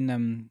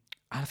watching,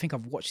 I think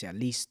I've watched it at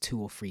least 2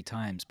 or 3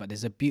 times, but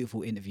there's a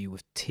beautiful interview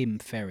with Tim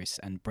Ferriss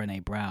and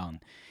Brené Brown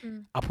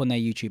Mm. up on their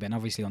YouTube and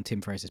obviously on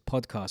Tim Ferriss's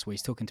podcast, where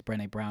he's talking to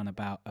Brené Brown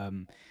about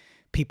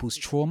people's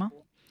trauma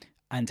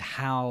and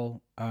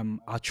how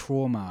our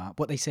trauma,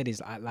 what they said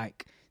is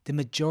like the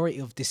majority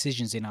of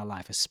decisions in our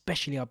life,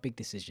 especially our big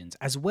decisions,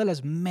 as well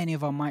as many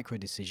of our micro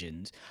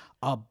decisions,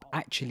 are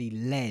actually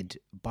led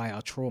by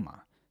our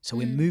trauma. So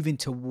we're moving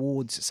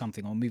towards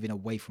something or moving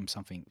away from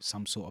something,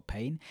 some sort of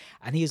pain.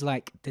 And he's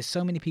like, there's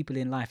so many people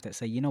in life that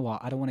say, you know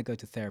what, I don't want to go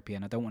to therapy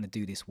and I don't want to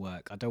do this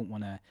work. I don't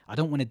want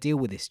to deal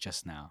with this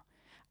just now.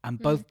 And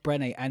Mm. both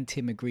Brené and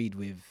Tim agreed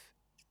with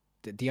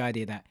the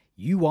idea that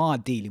you are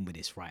dealing with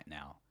this right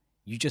now.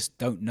 You just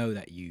don't know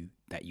that you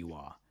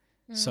are.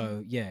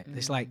 So yeah,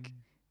 it's like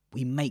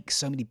we make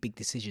so many big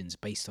decisions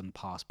based on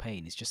past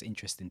pain. It's just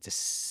interesting to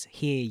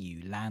hear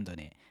you land on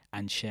it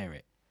and share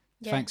it.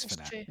 Yeah, Thanks for it's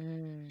that. true.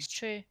 Mm. It's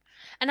true.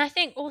 And I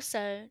think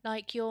also,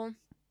 like, you're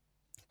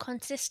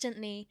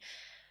consistently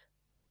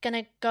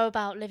gonna go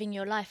about living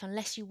your life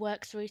unless you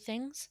work through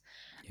things.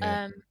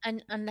 Yeah.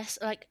 And unless,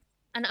 like,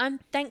 and I'm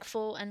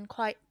thankful and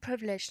quite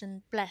privileged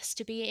and blessed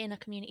to be in a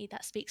community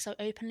that speaks so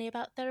openly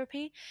about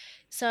therapy.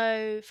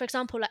 So, for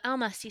example, like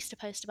Almas used to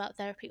post about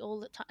therapy all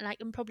the time, like,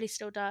 and probably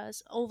still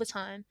does all the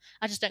time.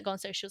 I just don't go on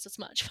socials as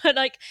much, but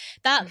like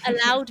that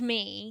allowed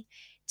me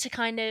to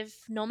kind of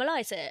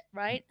normalize it,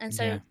 right? And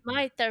so Yeah.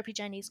 my therapy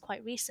journey is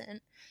quite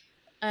recent,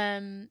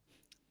 um,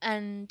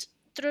 and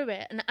through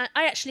it, and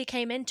I actually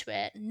came into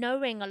it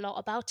knowing a lot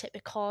about it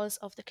because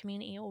of the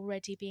community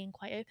already being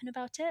quite open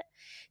about it.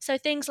 So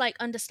things like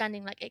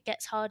understanding like it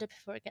gets harder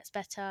before it gets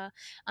better,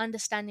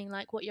 understanding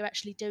like what you're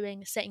actually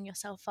doing, setting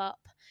yourself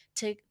up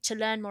to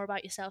learn more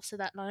about yourself, so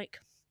that like,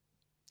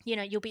 you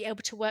know, you'll be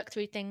able to work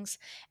through things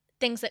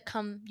that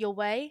come your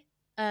way,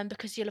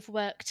 because you'll have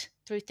worked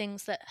through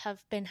things that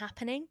have been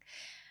happening,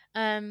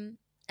 um,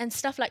 and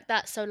stuff like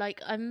that. So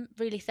like I'm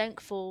really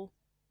thankful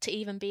to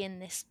even be in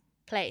this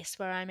place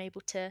where I'm able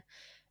to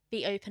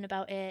be open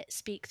about it,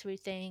 speak through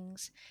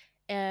things.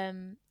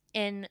 In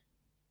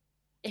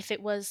If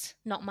it was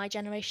not my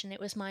generation, it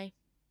was my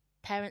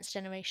parents'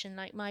 generation.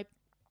 Like my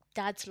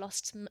dad's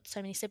lost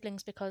so many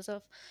siblings because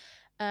of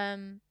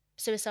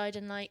suicide,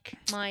 and like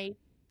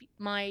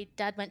my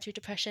dad went through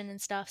depression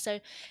and stuff. So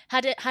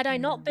had I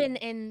not been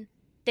in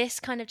this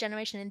kind of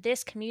generation, in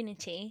this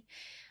community,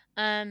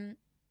 um,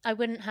 I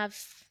wouldn't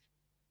have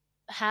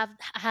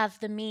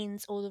the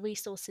means or the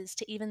resources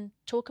to even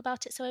talk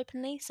about it so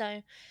openly.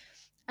 So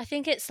I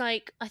think it's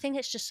like I think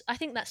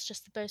that's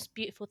just the most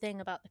beautiful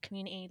thing about the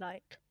community,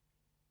 like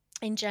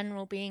in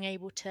general, being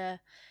able to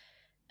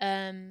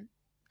um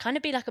kind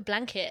of be like a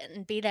blanket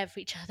and be there for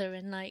each other,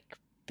 and like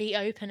be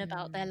open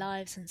about their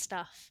lives and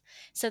stuff,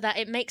 so that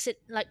it makes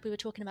it, like we were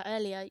talking about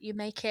earlier, you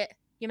make it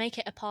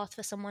a path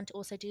for someone to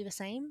also do the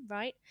same,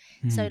 right?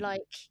 So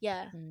like,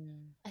 yeah,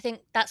 I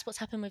think that's what's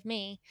happened with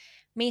me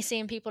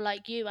seeing people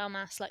like you,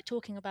 Almas, like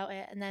talking about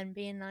it, and then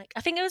being like,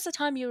 I think it was the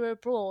time you were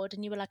abroad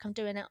and you were like, I'm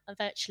doing it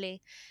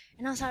virtually,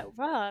 and I was like,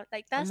 wow,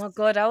 like Oh that's, my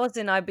God, I was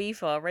in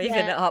Ibiza raving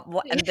yeah. it up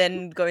and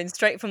then going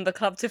straight from the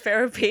club to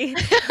therapy.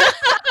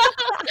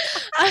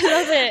 I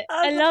love it.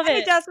 I I was like, love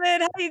hey it.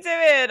 Jasmine, how you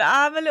doing?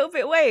 I'm a little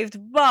bit waved,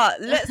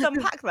 but let's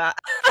unpack that.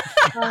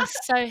 I'm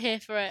so here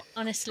for it,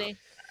 honestly.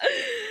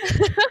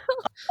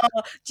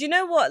 Oh, do you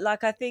know what?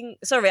 Like, I think,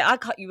 sorry, I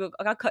cut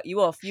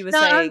you off. You were No,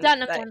 I'm saying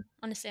done. I'm like, done.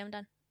 Honestly, I'm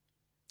done.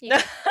 You go.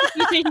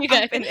 You go.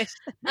 I'm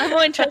finished. I'm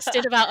more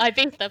interested about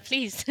Ibiza,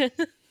 please.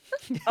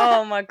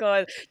 Oh my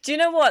God. Do you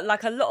know what?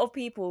 Like, a lot of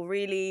people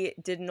really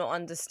did not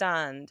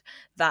understand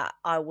that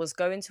I was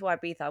going to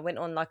Ibiza. I went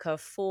on like a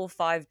 4 or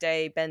 5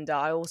 day bender.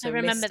 I I also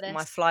remember missed my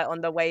this. flight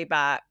on the way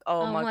back.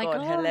 Oh Oh my my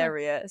God, god.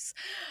 hilarious.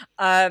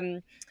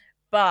 Um,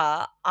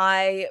 but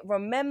I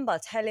remember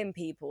telling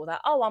people that,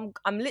 oh,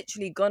 I'm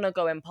literally gonna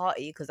go and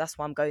party because that's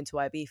why I'm going to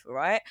Ibiza,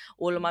 right?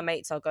 All of my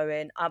mates are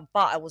going.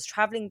 But I was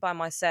traveling by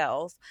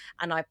myself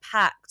and I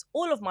packed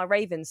all of my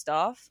raving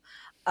stuff.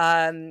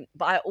 But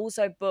I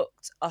also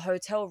booked a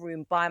hotel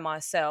room by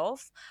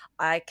myself.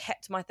 I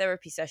kept my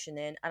therapy session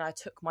in and I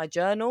took my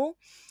journal.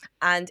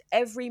 And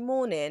every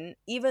morning,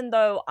 even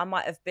though I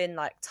might have been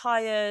like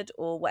tired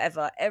or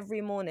whatever,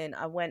 every morning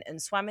I went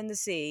and swam in the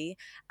sea,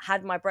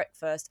 had my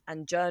breakfast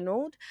and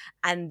journaled,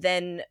 and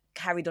then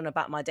carried on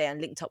about my day and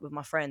linked up with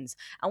my friends.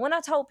 And when I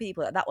told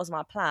people that that was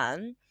my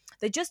plan,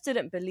 they just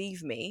didn't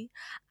believe me.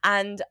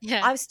 And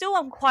Yeah.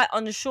 I'm quite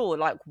unsure,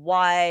 like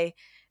why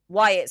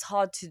it's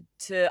hard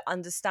to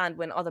understand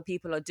when other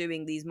people are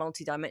doing these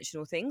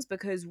multidimensional things,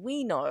 because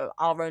we know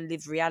our own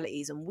lived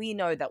realities and we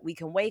know that we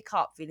can wake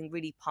up feeling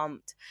really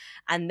pumped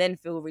and then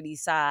feel really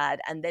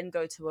sad and then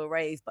go to a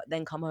rave but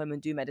then come home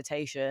and do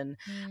meditation.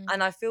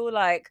 And I feel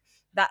like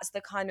that's the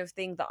kind of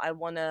thing that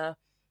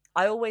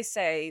I always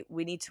say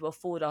we need to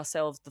afford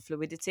ourselves the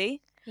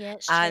fluidity. Yeah,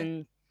 it's true.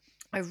 And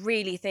I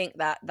really think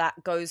that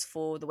that goes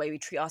for the way we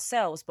treat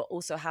ourselves, but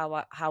also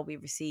how we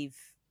receive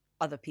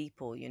other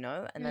people, you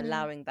know, and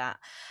allowing that.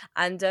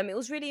 And it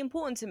was really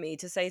important to me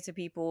to say to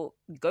people,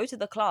 go to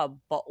the club,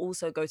 but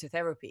also go to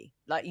therapy.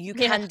 Like, you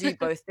Yeah. can do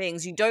both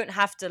things. You don't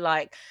have to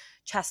like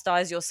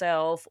chastise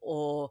yourself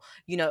or,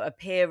 you know,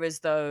 appear as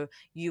though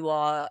you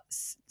are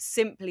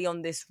simply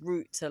on this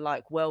route to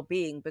like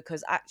well-being,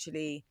 because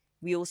actually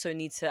we also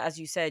need to, as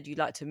you said, you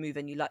like to move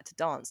and you like to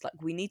dance, like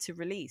we need to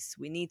release,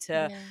 we need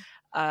to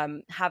Yeah.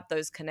 have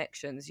those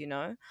connections, you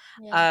know.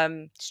 Yeah.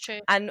 um It's true.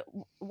 and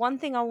one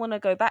thing I want to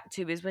go back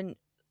to is when,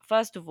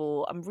 first of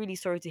all, I'm really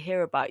sorry to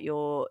hear about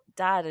your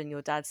dad and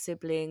your dad's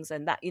siblings,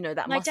 and that, you know,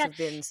 that My must dad, have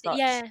been such.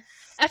 yeah.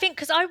 I think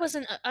because I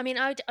wasn't, I mean,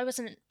 I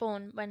wasn't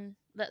born when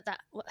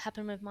what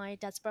happened with my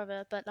dad's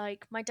brother, but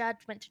like my dad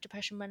went through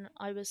depression when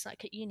I was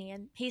like at uni,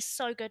 and he's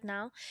so good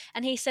now,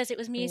 and he says it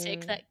was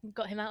music Mm, that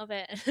got him out of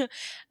it.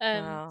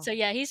 wow. So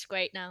yeah, he's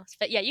great now.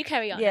 But yeah, you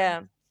carry on.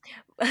 Yeah.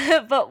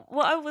 But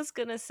what I was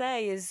gonna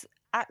say is,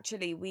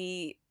 actually,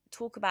 we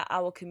talk about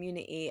our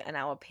community and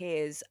our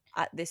peers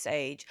at this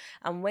age,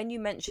 and when you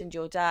mentioned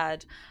your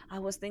dad, I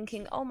was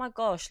thinking, oh my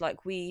gosh,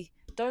 like we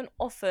don't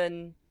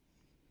often,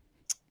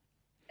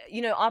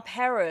 you know, our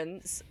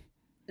parents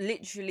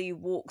literally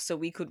walk so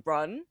we could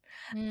run.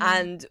 Mm.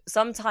 And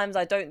sometimes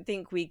I don't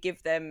think we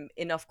give them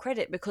enough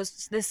credit,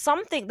 because there's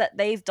something that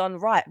they've done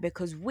right,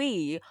 because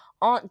we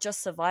aren't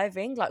just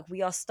surviving, like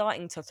we are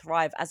starting to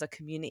thrive as a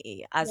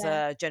community, as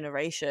Yeah. a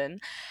generation.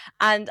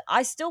 And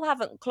I still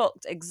haven't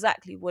clocked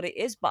exactly what it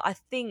is, but I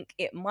think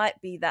it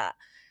might be that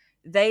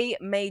they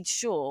made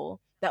sure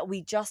that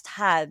we just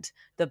had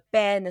the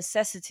bare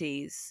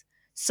necessities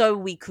so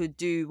we could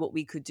do what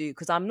we could do,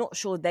 because I'm not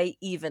sure they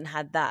even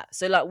had that.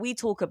 So like, we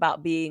talk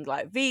about being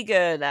like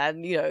vegan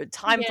and, you know,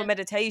 time for Yeah.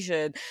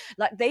 meditation.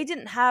 Like, they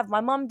didn't have,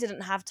 my mum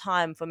didn't have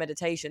time for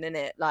meditation in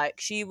it. Like,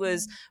 she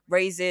was Mm.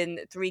 raising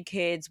 3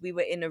 kids. We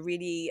were in a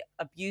really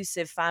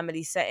abusive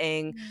family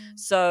setting. Mm.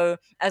 So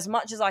as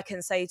much as I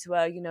can say to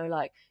her, you know,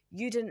 like,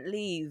 you didn't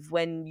leave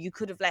when you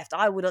could have left,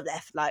 I would have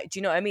left. Like, do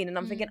you know what I mean? And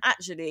I'm thinking, Mm.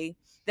 actually,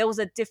 there was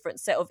a different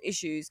set of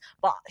issues,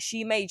 but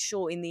she made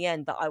sure in the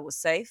end that I was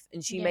safe,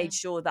 and she Yeah. made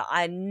sure that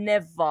I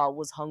never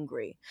was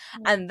hungry.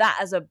 Yeah. And that,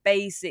 as a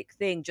basic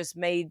thing, just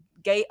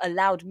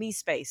allowed me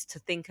space to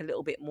think a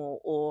little bit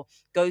more, or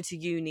go to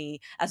uni,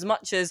 as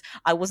much as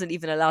I wasn't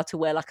even allowed to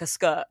wear like a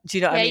skirt. Do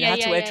you know what I Yeah. mean? I Yeah. had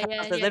to Yeah. wear Yeah. Yeah.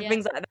 trousers Yeah. and Yeah.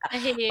 things like I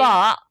that. hear you.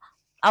 But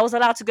I was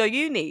allowed to go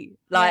uni. Yeah.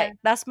 Like,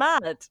 that's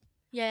mad.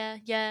 Yeah,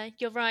 yeah,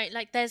 you're right.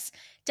 Like, there's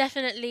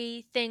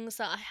definitely things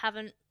that I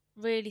haven't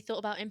really thought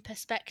about in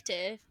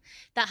perspective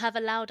that have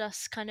allowed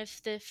us kind of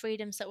the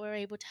freedoms that we're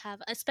able to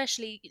have,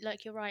 especially,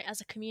 like, you're right, as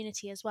a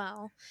community as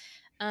well.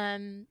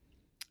 Um,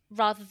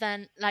 rather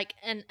than like,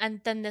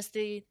 and then there's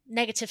the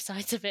negative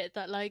sides of it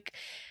that, like,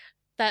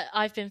 that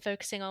I've been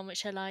focusing on,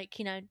 which are like,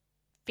 you know,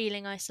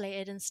 feeling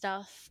isolated and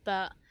stuff.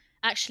 But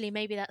actually,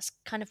 maybe that's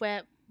kind of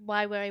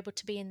why we're able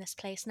to be in this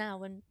place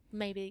now, and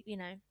maybe, you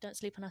know, Don't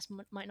Sleep on Us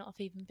might not have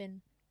even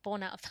been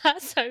born out of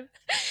that. So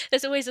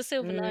there's always a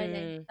silver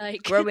lining.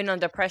 Like, Growing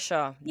under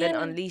pressure, then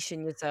yeah,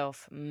 unleashing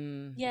yourself.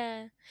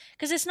 yeah,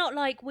 because it's not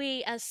like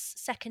we as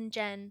second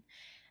gen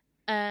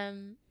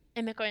um,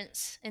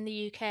 immigrants in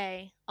the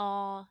UK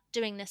are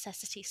doing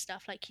necessity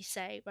stuff, like you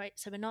say, right?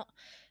 So we're not,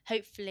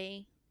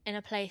 hopefully, in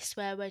a place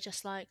where we're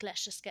just like,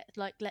 let's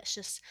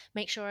just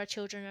make sure our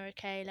children are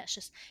okay.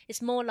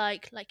 It's more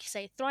like you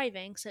say,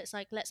 thriving. So it's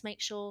like, let's make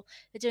sure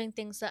they're doing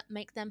things that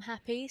make them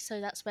happy. So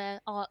that's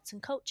where arts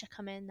and culture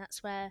come in.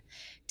 That's where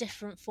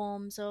different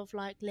forms of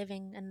like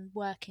living and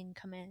working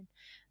come in.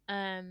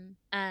 And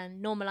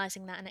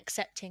normalizing that and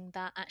accepting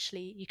that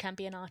actually you can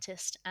be an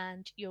artist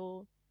and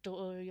your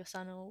daughter or your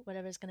son or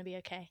whatever is going to be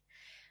okay.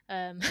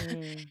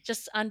 Mm.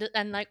 Just under,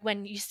 and like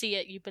when you see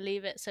it, you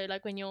believe it. So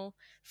like when your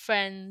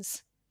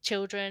friends'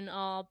 children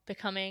are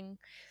becoming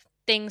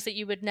things that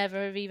you would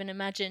never have even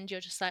imagined, you're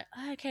just like,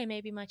 oh, okay,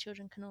 maybe my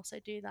children can also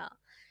do that.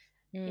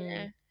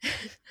 You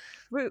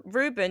know.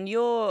 Ruben,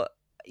 you're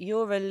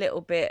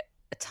a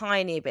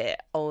tiny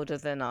bit older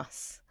than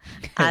us,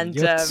 and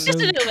You're so.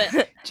 Just a little bit. Do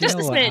you Just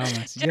know a what, smidge.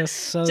 Almas? You're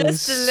so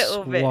just a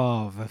little bit.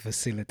 suave a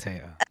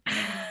facilitator.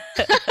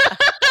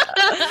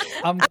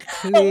 I'm What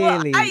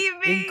clearly, do you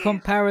in mean?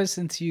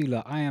 comparison to you,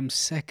 like, I am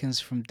seconds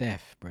from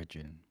death,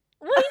 brethren.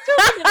 What are you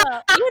talking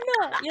about? You're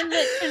not. You're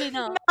literally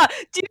not.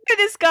 Do you know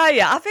this guy?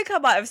 Yeah, I think I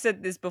might have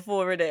said this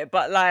before in it,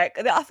 but like,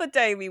 the other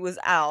day we was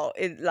out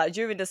in, like,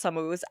 during the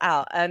summer we was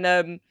out,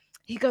 and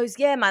he goes,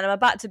 "Yeah, man, I'm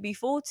about to be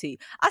 40."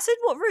 I said,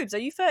 "What, Rubes? Are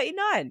you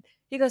 39?"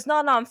 He goes, "No,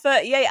 I'm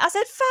 38." I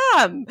said,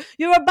 "Fam,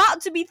 you're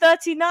about to be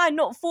 39,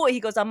 not 40." He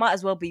goes, "I might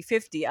as well be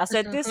 50." I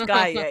said, "This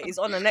guy, yeah, is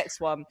on the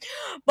next one."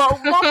 But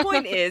my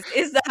point is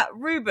that,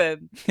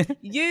 Ruben,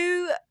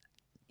 you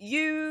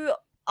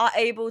are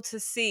able to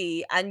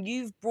see, and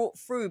you've brought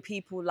through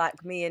people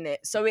like me in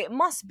it. So it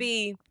must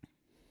be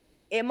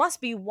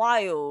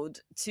wild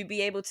to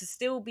be able to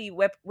still be,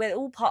 we're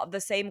all part of the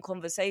same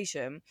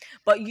conversation,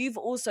 but you've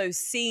also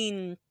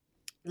seen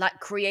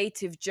like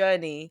creative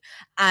journey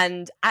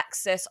and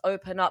access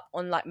open up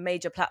on like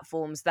major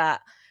platforms that,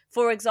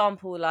 for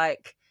example,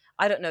 like,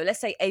 I don't know, let's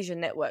say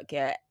Asian Network,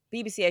 yeah,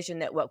 BBC Asian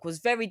Network was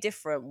very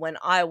different when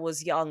I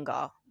was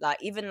younger, like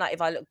even like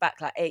if I look back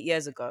like 8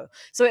 years ago.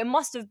 So it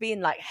must have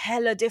been like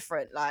hella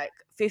different like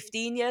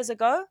 15 years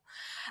ago.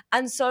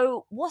 And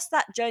so what's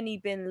that journey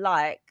been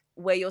like,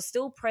 where you're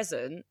still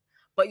present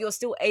but you're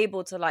still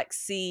able to like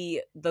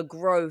see the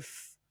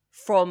growth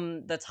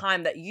from the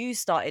time that you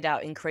started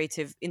out in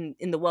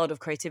the world of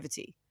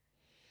creativity?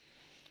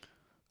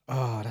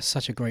 Oh, that's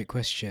such a great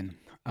question.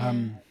 Yeah.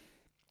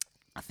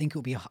 I think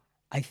it'll be.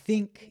 I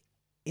think,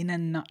 in a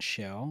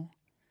nutshell,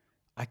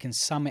 I can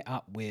sum it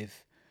up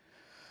with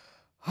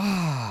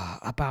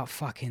about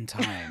fucking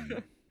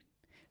time.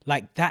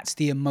 Like, that's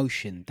the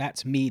emotion.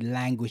 That's me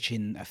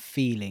languishing a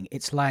feeling.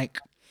 It's like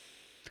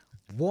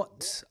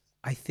what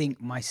I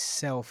think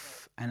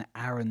myself and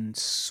Aaron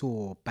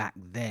saw back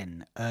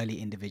then,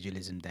 early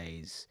individualism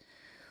days,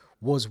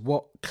 was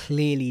what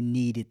clearly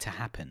needed to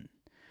happen.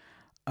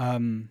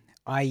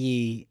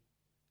 I.e.,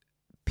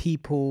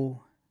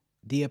 people,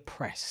 the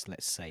oppressed,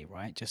 let's say,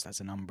 right, just as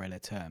an umbrella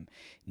term,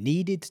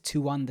 needed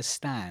to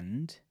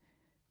understand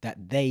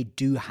that they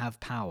do have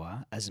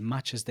power as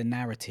much as the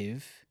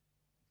narrative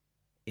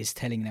is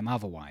telling them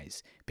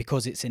otherwise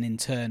because it's an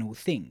internal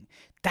thing.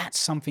 That's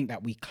something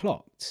that we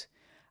clocked,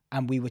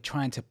 and we were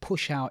trying to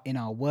push out in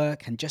our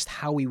work and just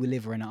how we were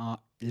living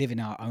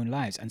our own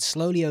lives. And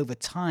slowly over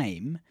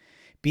time,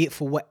 be it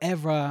for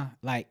whatever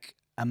like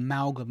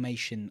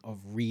amalgamation of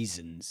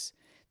reasons,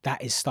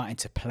 that is starting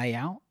to play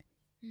out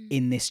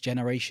in this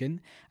generation.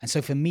 And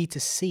so for me to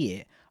see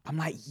it, I'm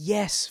like,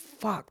 yes,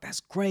 fuck, that's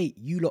great.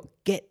 You lot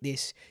get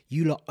this,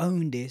 you lot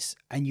own this,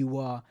 and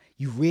you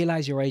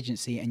realize your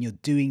agency and you're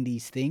doing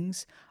these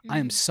things. I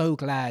am so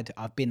glad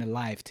I've been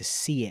alive to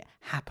see it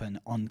happen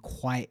on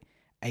quite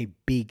a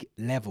big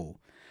level.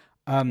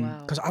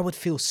 Because I would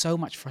feel so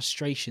much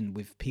frustration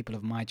with people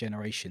of my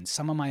generation,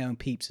 some of my own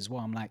peeps as well.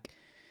 I'm like,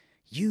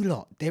 you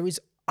lot, there is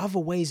other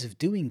ways of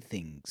doing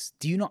things.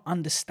 Do you not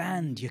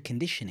understand your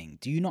conditioning?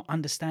 Do you not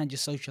understand your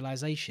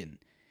socialization?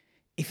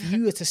 If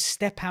you were to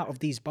step out of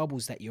these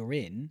bubbles that you're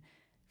in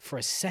for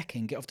a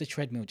second, get off the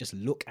treadmill, just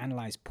look,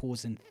 analyze,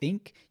 pause and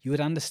think, you would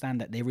understand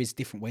that there is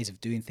different ways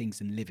of doing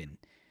things and living.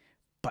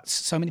 But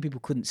so many people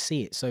couldn't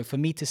see it. So for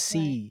me to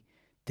see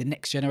the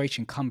next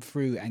generation come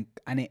through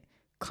and it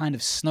kind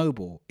of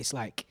snowball, it's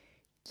like,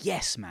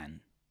 yes,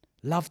 man,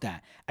 love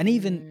that. And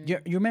even,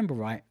 you remember,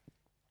 right?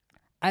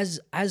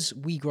 As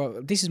we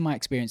grow, this is my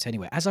experience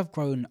anyway, as I've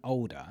grown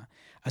older,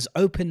 as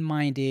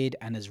open-minded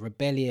and as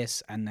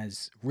rebellious and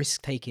as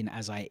risk-taking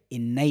as I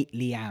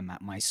innately am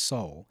at my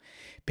soul,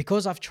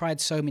 because I've tried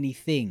so many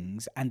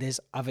things and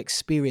I've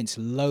experienced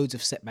loads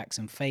of setbacks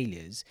and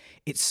failures,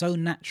 it's so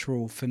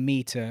natural for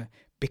me to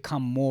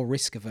become more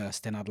risk-averse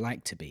than I'd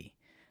like to be.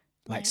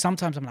 Like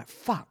sometimes I'm like,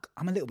 fuck,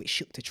 I'm a little bit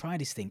shook to try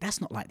this thing. That's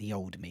not like the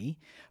old me.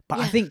 But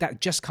I think that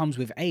just comes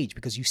with age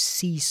because you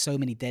see so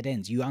many dead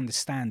ends. You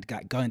understand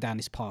that going down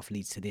this path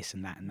leads to this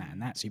and that and that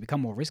and that. So you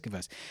become more risk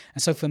averse.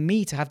 And so for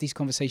me to have these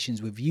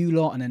conversations with you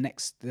lot and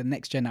the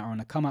next gen that are on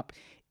the come up,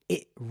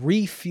 it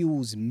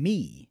refuels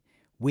me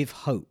with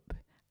hope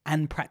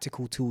and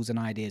practical tools and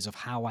ideas of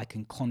how I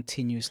can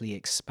continuously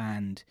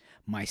expand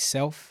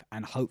myself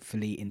and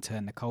hopefully in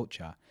turn the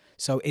culture.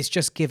 So it's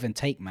just give and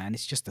take, man.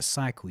 It's just a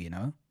cycle, you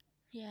know?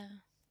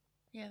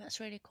 Yeah, that's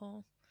really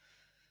cool.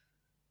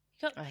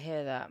 I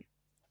hear that.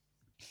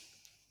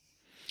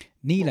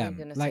 Neelam, what were you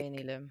gonna say,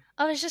 Neelam?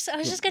 I was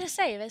just gonna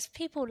say, there's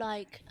people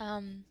like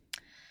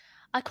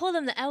I call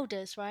them the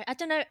elders, right? I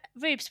don't know,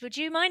 Rubes, would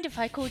you mind if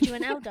I called you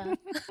an elder?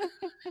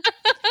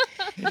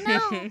 No,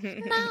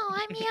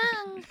 I'm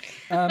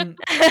young.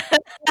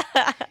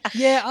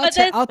 Yeah,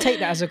 I'll take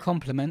that as a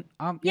compliment.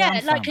 I'm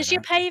like, fine because with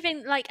you're that.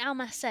 paving, like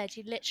Alma said,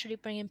 you're literally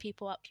bringing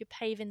people up. You're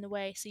paving the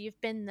way. So you've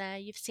been there.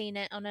 You've seen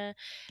it on a,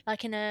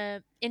 like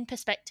in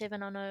perspective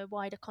and on a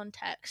wider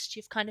context.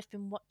 You've kind of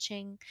been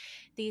watching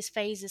these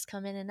phases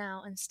come in and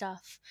out and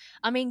stuff.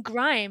 I mean,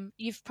 grime.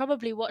 You've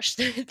probably watched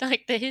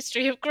the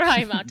history of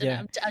grime. I don't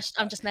know.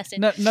 I'm just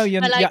messing. No,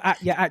 you're But, like,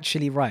 you're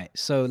actually right.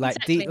 So like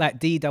exactly.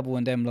 D double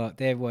and them lot,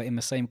 they were in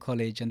the same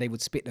college and they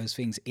would spit those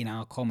things in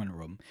our common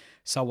room.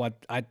 So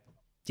I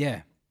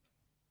yeah.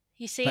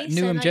 You see, Like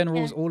so Newham like,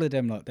 Generals, all of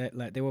them lot,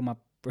 they were my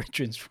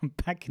brethren from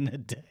back in the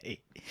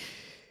day.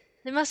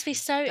 it must be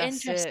so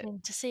That's it.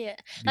 interesting to see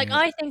it. Like, Yeah.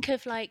 I think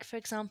of, like, for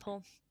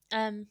example,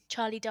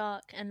 Charlie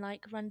Dark and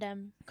like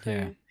Rundem Crew.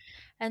 Yeah.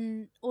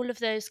 And all of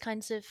those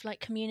kinds of like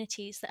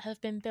communities that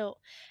have been built,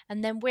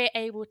 and then we're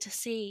able to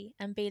see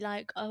and be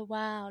like, oh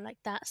wow, like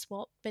that's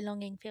what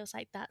belonging feels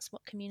like, that's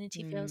what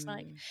community feels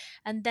like,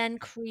 and then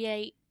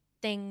create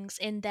things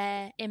in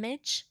their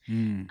image,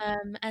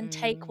 and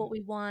take what we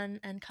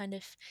want and kind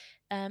of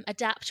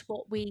adapt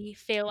what we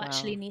feel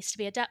actually needs to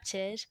be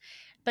adapted.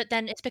 But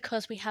then it's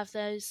because we have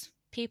those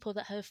people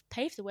that have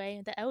paved the way,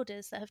 the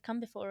elders that have come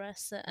before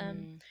us, that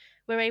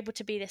we're able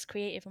to be this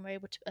creative, and we're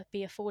able to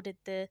be afforded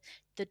the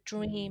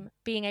dream,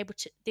 being able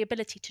to, the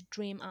ability to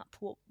dream up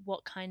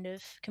what kind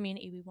of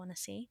community we want to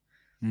see.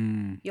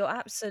 You're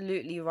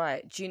absolutely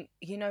right.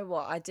 You know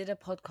what? I did a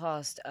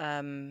podcast,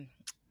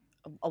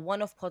 a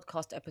one-off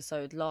podcast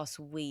episode last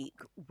week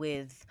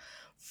with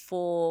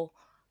 4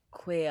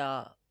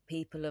 queer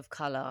people of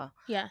color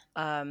Yeah.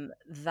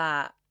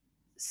 that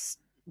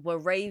were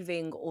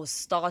raving or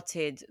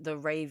started the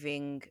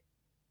raving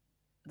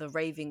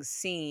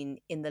scene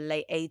in the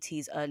late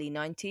 80s, early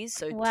 90s.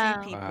 So 2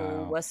 Wow.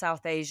 people were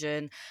South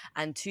Asian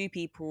and 2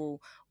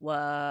 people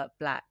were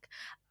Black.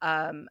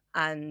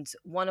 And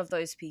one of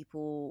those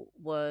people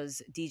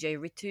was DJ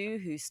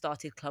Ritu, who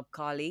started Club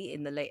Kali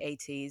in the late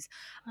 80s.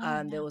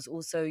 There was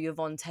also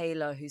Yvonne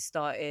Taylor, who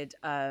started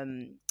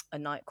a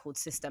night called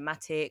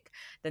Systematic.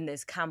 Then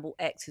there's Campbell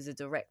X, who's a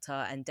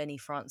director, and Denny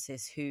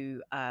Francis,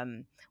 who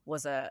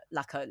was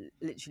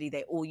literally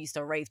they all used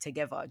to rave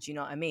together. Do you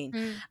know what I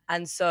mean?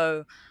 And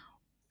so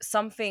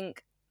something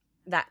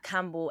that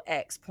Campbell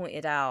X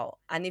pointed out,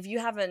 and if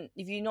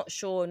you're not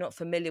sure, not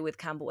familiar with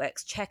Campbell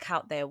X, check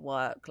out their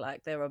work.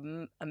 Like, they're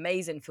an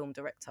amazing film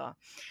director.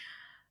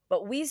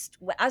 But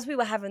as we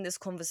were having this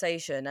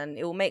conversation, and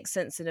it will make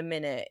sense in a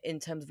minute in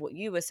terms of what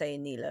you were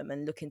saying, Neelam,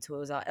 and looking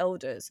towards our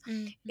elders,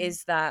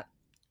 is that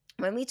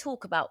when we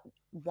talk about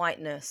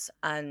whiteness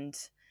and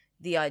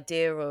the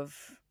idea of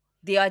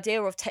the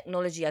idea of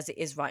technology as it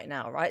is right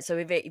now, right? So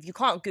if you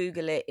can't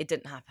Google it, it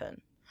didn't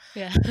happen.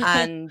 Yeah.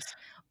 And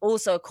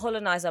also,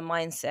 colonizer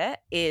mindset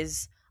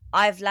is,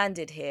 I've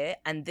landed here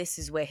and this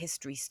is where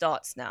history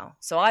starts now.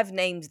 So I've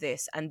named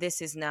this and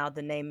this is now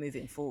the name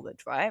moving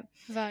forward, right?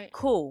 Right.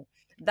 Cool.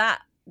 That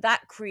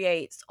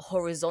creates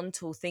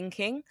horizontal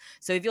thinking.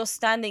 So if you're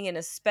standing in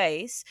a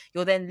space,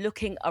 you're then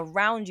looking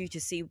around you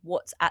to see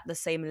what's at the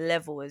same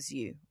level as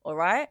you. All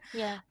right.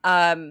 Yeah.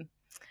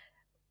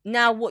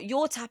 Now, what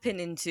you're tapping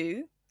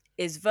into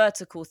is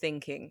vertical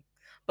thinking,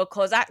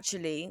 because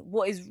actually,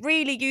 what is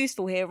really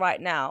useful here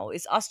right now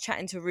is us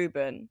chatting to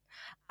Ruben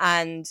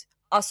and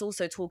us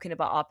also talking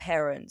about our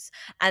parents.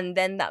 And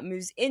then that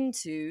moves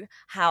into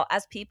how,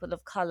 as people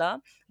of color,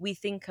 we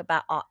think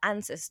about our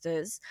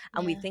ancestors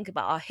and we Yeah. think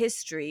about our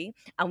history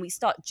and we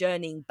start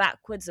journeying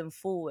backwards and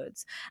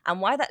forwards.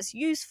 And why that's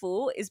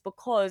useful is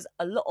because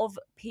a lot of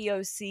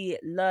POC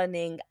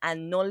learning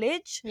and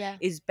knowledge Yeah.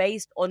 is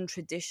based on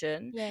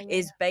tradition, Yeah. Yeah.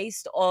 is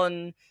based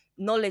on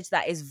knowledge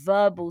that is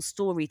verbal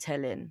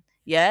storytelling.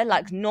 Yeah,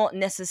 like not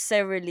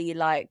necessarily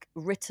like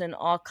written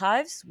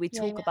archives. We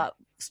Yeah. talk Yeah. about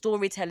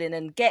storytelling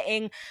and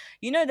getting,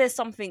 there's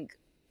something,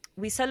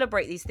 we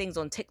celebrate these things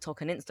on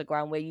TikTok and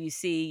Instagram where you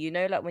see,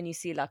 like when you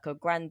see like a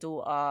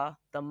granddaughter,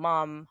 the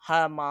mum,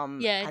 her mum,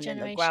 Yeah. and then the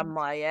Generations.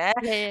 grandma, yeah.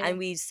 Yeah. Yeah. And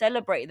we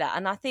celebrate that.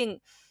 And I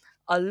think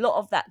a lot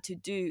of that to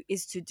do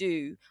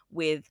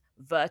with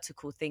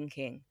vertical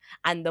thinking.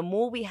 And the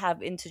more we have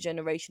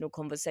intergenerational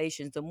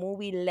conversations, the more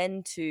we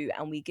lend to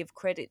and we give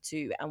credit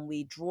to and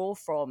we draw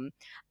from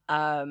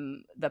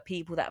the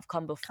people that have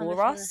come Come before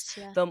before us, us.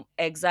 Yeah. the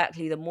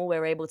more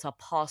we're able to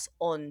pass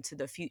on to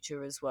the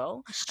future as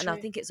well. It's And I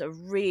true. think it's a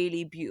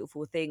really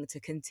beautiful thing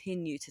to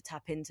continue to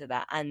tap into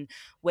that. And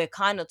we're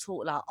kind of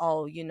taught like,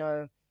 oh,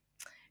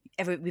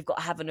 we've got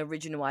to have an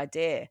original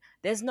idea.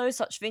 There's no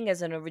such thing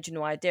as an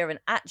original idea, and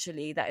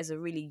actually that is a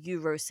really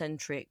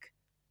Eurocentric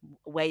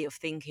way of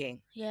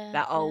thinking. Yeah.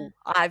 That, Yeah. oh,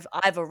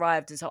 I've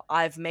arrived and so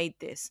I've made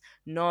this.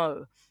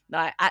 No,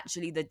 like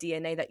actually the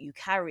DNA that you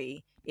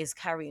carry is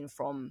carrying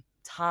from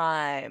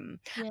time.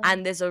 Yeah.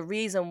 And there's a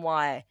reason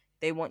why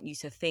they want you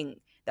to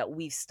think that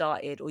we've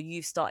started or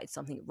you've started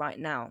something right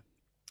now,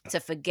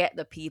 to forget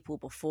the people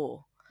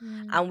before.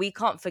 Mm. And we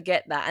can't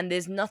forget that. And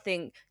there's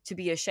nothing to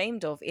be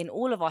ashamed of in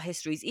all of our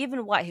histories,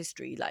 even white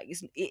history. Like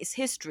it's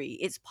history.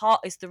 It's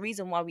the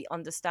reason why we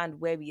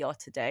understand where we are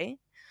today.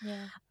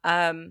 Yeah.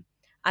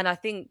 And I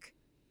think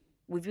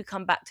if we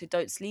come back to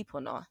don't sleep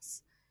on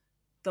us,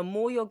 the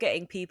more you're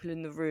getting people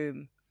in the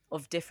room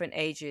of different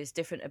ages,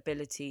 different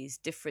abilities,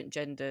 different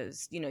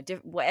genders,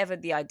 whatever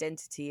the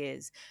identity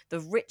is, the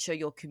richer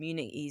your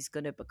community is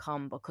going to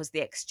become, because the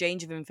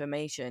exchange of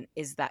information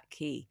is that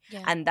key.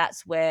 Yeah. And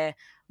that's where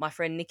my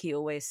friend Nikki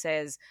always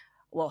says,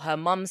 well, her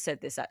mum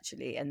said this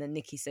actually, and then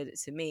Nikki said it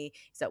to me,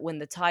 is that when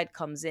the tide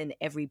comes in,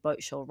 every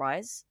boat shall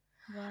rise.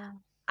 Wow.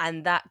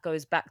 And that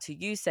goes back to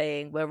you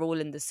saying we're all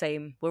in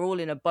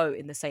a boat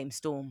in the same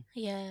storm.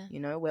 Yeah.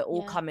 We're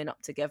all Yeah. coming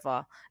up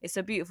together. It's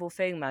a beautiful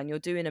thing, man. You're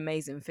doing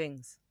amazing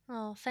things.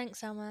 Oh,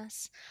 thanks,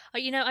 Almas.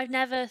 I've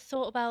never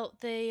thought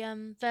about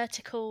the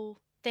vertical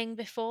thing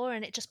before,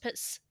 and it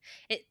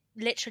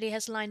literally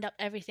has lined up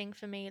everything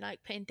for me,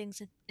 like putting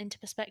things into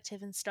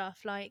perspective and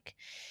stuff. Like,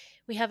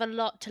 we have a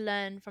lot to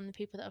learn from the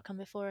people that have come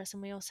before us,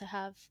 and we also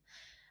have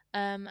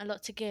a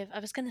lot to give. I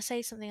was going to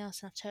say something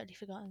else, and I've totally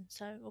forgotten,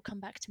 so it will come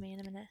back to me in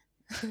a minute.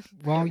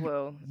 While It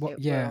will. It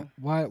yeah,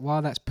 will.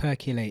 while that's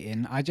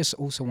percolating, I just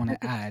also want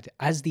to add,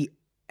 as the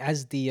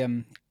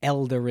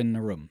elder in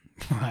the room,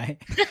 right?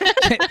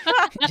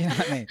 Do you know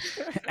what I mean?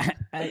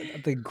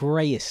 I'm the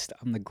greyest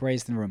in the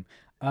room.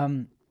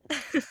 I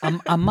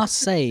must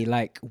say,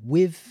 like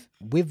with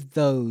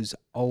those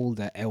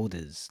older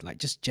elders, like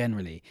just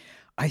generally,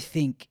 I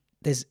think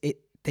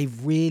they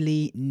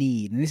really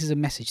need, and this is a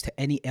message to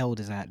any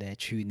elders out there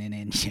tuning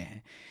in, yeah.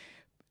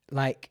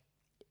 Like,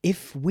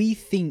 if we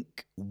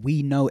think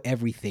we know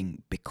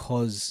everything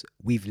because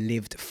we've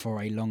lived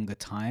for a longer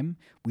time,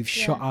 we've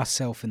shot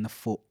ourselves in the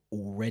foot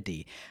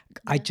already.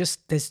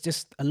 There's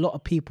just a lot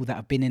of people that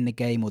have been in the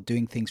game or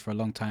doing things for a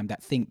long time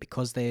that think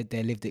because their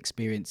lived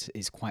experience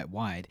is quite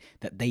wide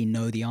that they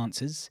know the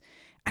answers,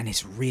 and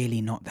it's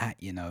really not that,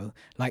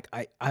 Like,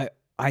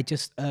 I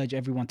just urge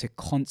everyone to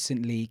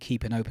constantly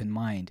keep an open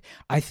mind.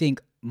 I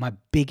think my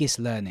biggest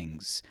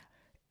learnings,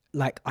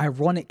 like,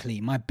 ironically,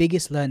 my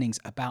biggest learnings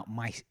about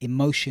my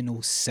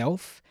emotional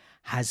self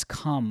has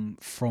come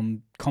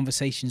from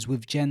conversations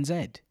with Gen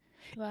Z.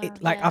 Wow.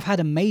 I've had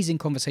amazing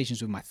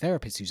conversations with my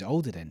therapist who's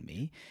older than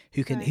me,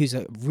 who's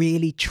a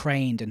really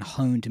trained and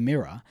honed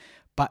mirror.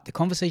 But the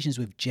conversations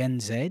with Gen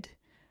Z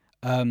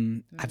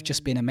have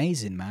just been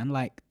amazing, man.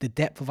 Like, the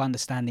depth of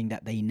understanding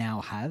that they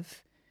now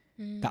have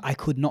that I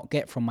could not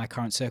get from my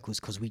current circles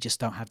because we just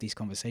don't have these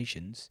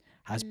conversations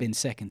has been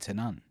second to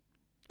none.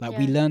 Like,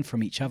 we learn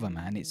from each other,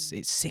 man. It's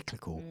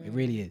cyclical. It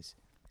really is.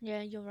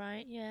 Yeah, you're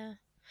right. Yeah.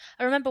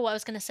 I remember what I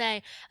was going to say.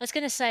 I was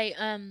going to say,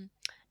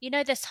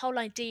 this whole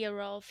idea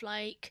of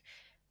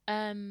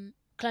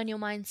colonial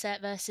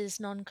mindset versus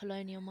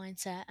non-colonial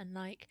mindset, and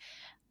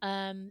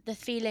the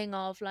feeling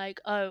of like,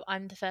 oh,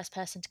 I'm the first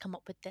person to come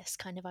up with this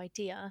kind of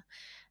idea.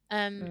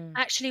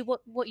 Actually,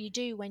 what you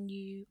do when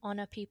you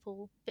honor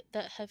people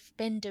that have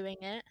been doing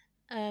it,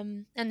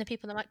 and the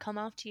people that might come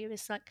after you,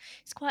 is like,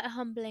 it's quite a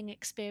humbling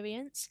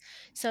experience.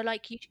 So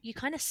like you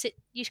kind of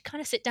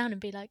sit down and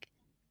be like,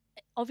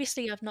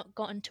 obviously I've not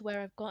gotten to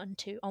where I've gotten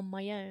to on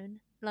my own.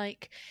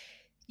 Like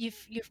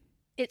you've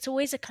it's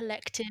always a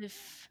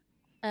collective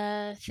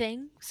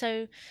thing.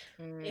 So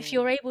if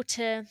you're able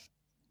to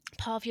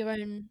carve your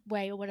own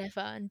way or whatever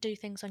and do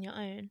things on your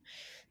own,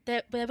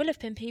 there will have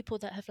been people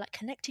that have like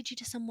connected you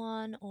to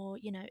someone, or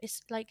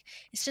it's like,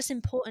 it's just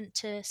important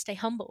to stay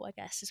humble, I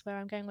guess, is where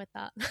I'm going with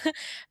that.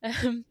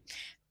 um,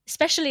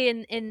 Especially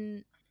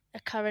in a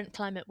current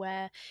climate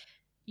where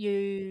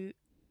you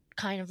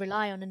kind of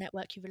rely on a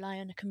network, you rely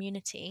on a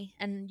community,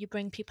 and you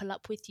bring people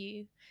up with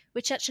you,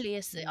 which actually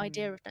is the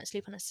idea of Don't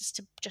Sleep on Us, is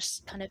to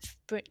just kind of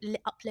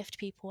uplift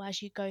people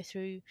as you go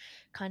through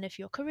kind of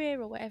your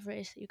career or whatever it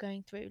is that you're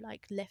going through,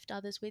 like lift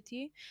others with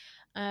you.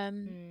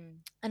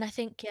 And I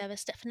think, yeah,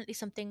 there's definitely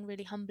something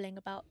really humbling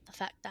about the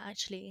fact that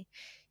actually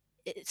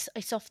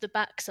it's off the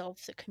backs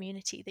of the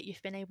community that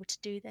you've been able to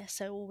do this,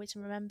 so always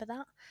remember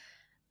that.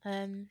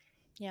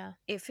 Yeah.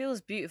 It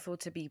feels beautiful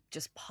to be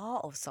just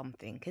part of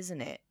something, isn't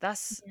it?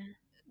 Yeah.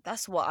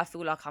 That's what I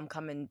feel like I'm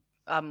coming,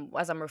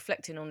 as I'm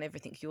reflecting on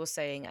everything you're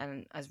saying,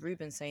 and as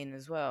Ruben's saying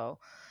as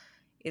well,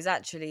 is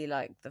actually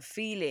like the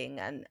feeling.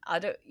 And I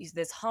don't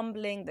there's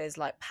humbling, there's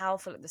like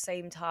powerful at the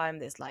same time,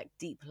 there's like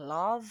deep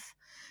love,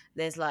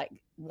 there's like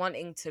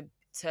wanting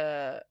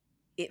to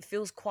it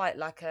feels quite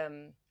like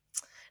an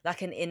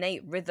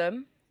innate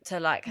rhythm to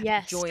like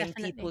Yes, join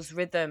definitely. people's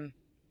rhythm,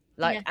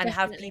 like, Yeah, and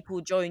have definitely.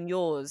 people join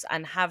yours,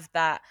 and have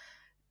that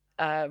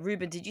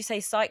Ruben, did you say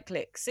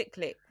cyclic?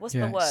 What's the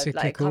Yeah, word?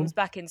 Like it cyclical. comes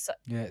back in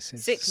Yeah, it's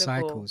cyclical.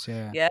 cycles.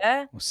 Yeah,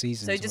 Yeah. or So it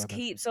seasons or just whatever.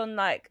 keeps on,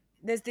 like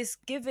there's this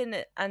giving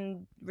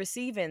and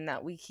receiving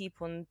that we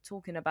keep on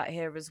talking about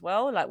here as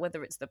well. Like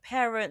whether it's the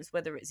parents,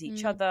 whether it's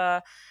each Mm,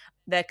 other,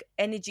 their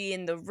energy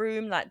in the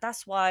room. Like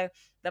that's why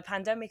the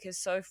pandemic is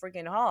so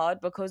frigging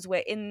hard, because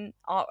we're in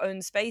our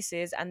own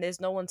spaces and there's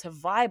no one to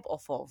vibe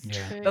off of,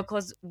 Yeah, true.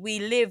 because we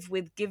live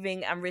with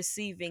giving and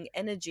receiving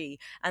energy,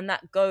 and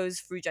that goes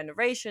through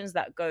generations,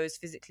 that goes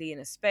physically in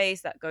a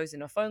space, that goes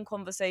in a phone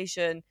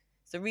conversation.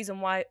 It's the reason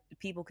why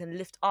people can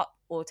lift up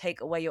or take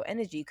away your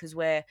energy, because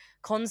we're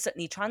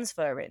constantly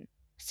transferring.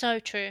 So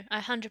true. I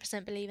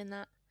 100% believe in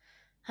that.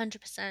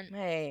 100%.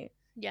 Hey,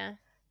 Yeah.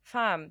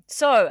 fam.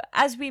 So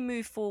as we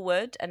move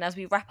forward and as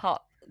we wrap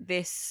up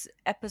this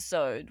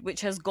episode,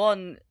 which has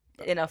gone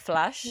in a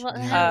flash, What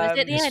the yeah. hell? Is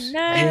it the end? It's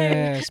No.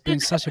 yeah, it's been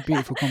such a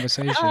beautiful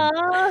conversation.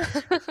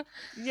 Oh.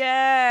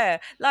 yeah,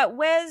 like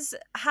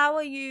how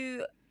are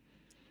you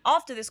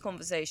after this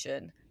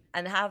conversation,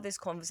 and how this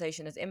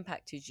conversation has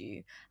impacted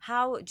you?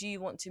 How do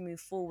you want to move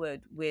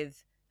forward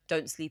with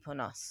Don't Sleep on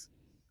Us?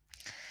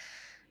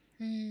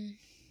 Hmm.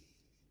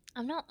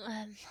 I'm not.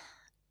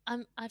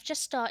 I've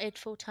just started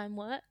full-time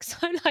work, so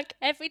like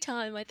every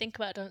time I think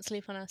about Don't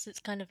Sleep on Us, it's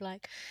kind of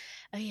like,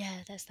 oh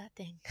yeah, there's that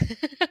thing.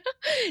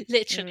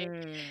 Literally.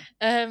 Mm.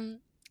 Um.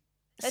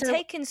 But So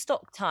taking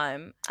stock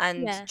time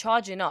and yeah,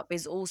 charging up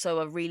is also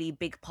a really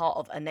big part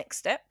of a next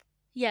step.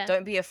 yeah,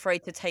 Don't be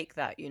afraid to take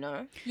that, you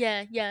know?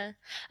 yeah.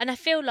 And I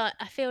feel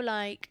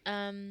like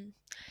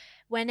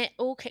when it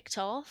all kicked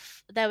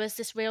off, there was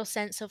this real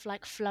sense of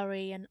like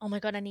flurry and, oh my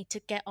God, I need to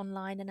get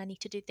online and I need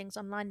to do things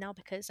online now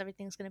because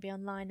everything's going to be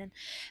online. And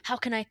how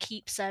can I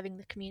keep serving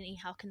the community?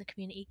 How can the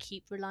community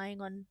keep relying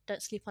on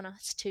Don't Sleep on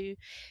Us to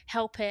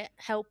help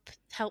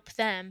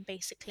them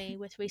basically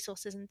with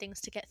resources and things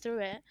to get through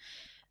it?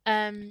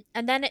 And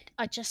then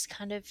I just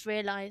kind of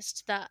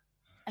realized that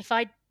if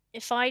I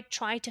if I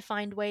try to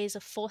find ways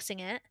of forcing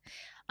it,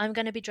 I'm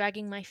going to be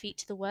dragging my feet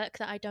to the work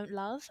that I don't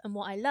love. And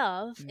what I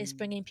love is Mm.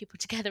 bringing people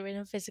together in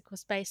a physical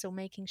space, or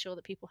making sure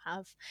that people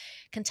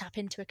can tap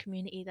into a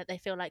community that they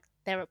feel like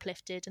they're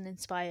uplifted and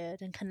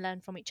inspired and can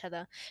learn from each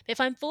other. But if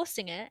I'm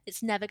forcing it,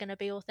 it's never going to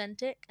be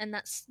authentic, and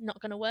that's not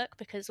going to work,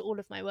 because all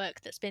of my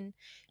work that's been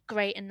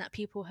great and that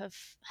people have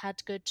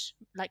had good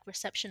like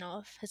reception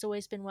of has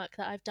always been work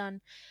that I've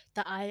done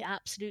that I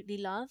absolutely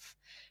love.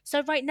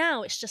 So right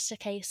now it's just a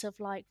case of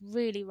like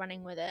really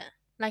running with it.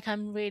 Like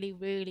I'm really,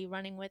 really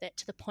running with it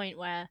to the point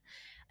where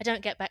I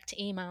don't get back to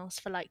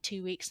emails for like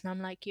 2 weeks, and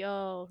I'm like,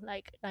 yo,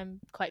 like I'm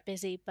quite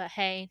busy, but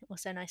hey,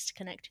 also nice to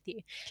connect with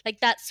you. Like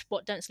that's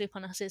what Don't Sleep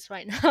on Us is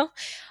right now.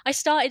 I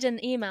started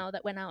an email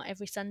that went out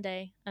every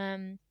Sunday.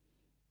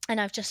 And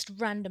I've just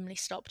randomly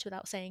stopped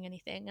without saying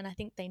anything. And I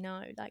think they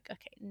know, like,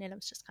 okay,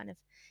 Neelam's just kind of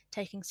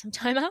taking some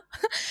time out.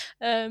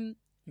 um,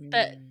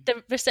 but Mm.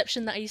 the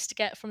reception that I used to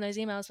get from those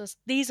emails was,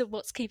 these are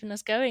what's keeping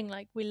us going.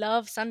 Like, we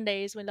love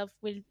Sundays.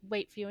 We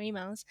wait for your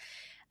emails.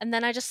 And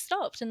then I just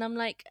stopped, and I'm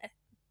like,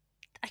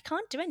 I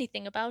can't do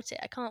anything about it.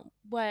 I can't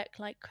work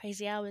like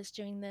crazy hours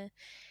during the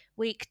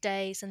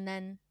weekdays and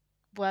then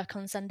work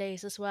on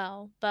Sundays as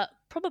well. But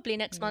probably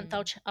next month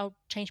Mm. I'll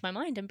change my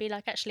mind and be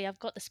like, actually, I've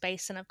got the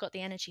space and I've got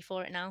the energy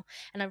for it now,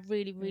 and I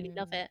really, really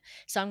love Mm. it.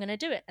 So I'm going to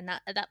do it. And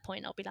at that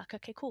point, I'll be like,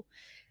 okay, cool.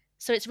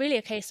 So it's really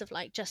a case of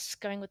like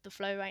just going with the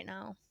flow right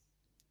now.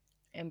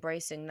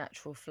 Embracing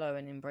natural flow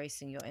and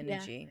embracing your Yeah.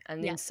 energy,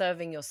 and Yeah. in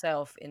serving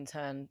yourself in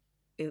turn,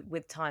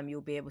 with time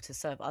you'll be able to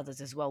serve others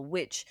as well,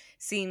 which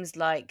seems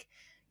like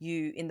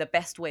you, in the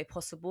best way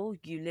possible,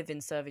 you live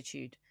in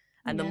servitude.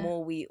 And the Yeah.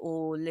 more we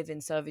all live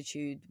in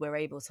servitude, we're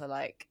able to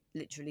like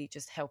literally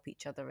just help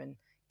each other and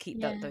keep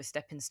Yeah. those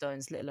stepping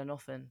stones little and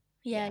often.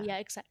 Yeah. Yeah.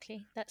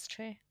 Exactly. That's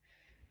true.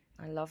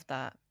 I love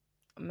that,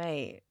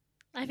 mate.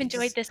 I've You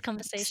enjoyed just this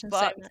conversation so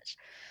sparked, much.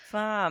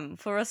 fam,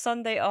 for a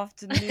Sunday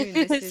afternoon.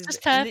 This It's is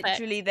just perfect.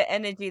 literally the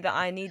energy that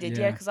I needed.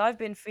 Yeah, Yeah. because I've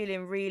been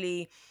feeling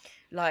really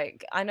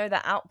like, I know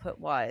that output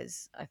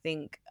wise, I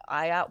think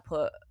I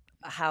output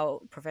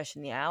how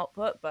professionally I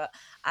output, but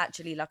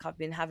actually, like, I've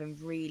been having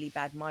really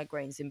bad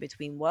migraines in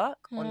between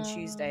work on Oh,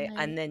 Tuesday mate.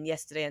 and then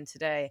yesterday and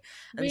today.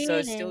 And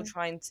so still Really?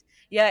 trying to,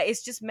 yeah,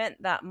 it's just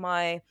meant that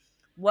my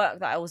work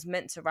that I was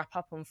meant to wrap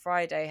up on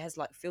Friday has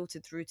like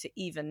filtered through to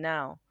even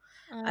now.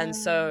 And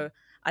so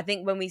I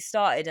think when we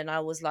started and I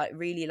was like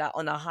really like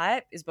on a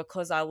hype is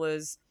because I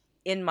was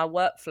in my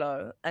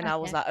workflow and I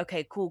was Okay. like,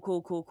 okay,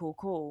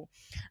 cool.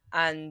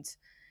 And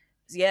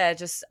yeah,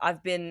 just I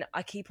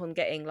keep on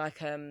getting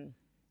like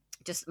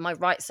just my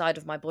right side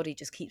of my body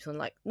just keeps on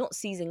like not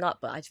seizing up,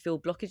 but I feel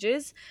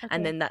blockages, and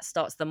Okay. then that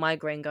starts the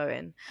migraine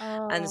going.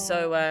 And Oh,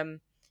 so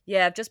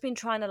yeah, I've just been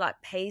trying to like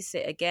pace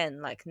it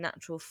again, like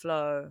natural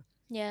flow,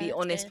 yeah, be that's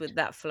honest good. with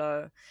that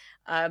flow.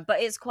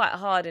 But it's quite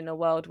hard in a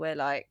world where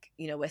like,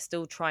 you know, we're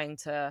still trying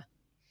to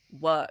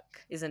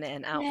work, isn't it,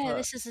 and Yeah, output.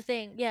 this is the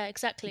thing. Yeah,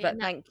 exactly. But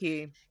And that, thank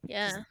you.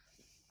 yeah.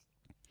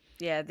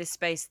 Yeah, this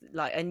space,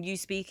 like, and you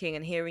speaking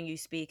and hearing you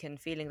speak and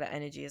feeling that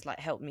energy has like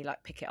helped me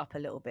like pick it up a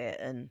little bit,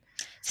 and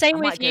I Same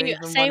with might go you.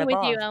 even run Same a with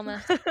you, bath.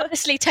 Alma.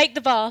 Honestly, take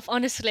the bath.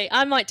 Honestly,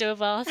 I might do a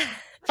bath.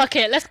 Fuck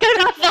it, let's go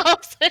to a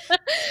bath.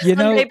 You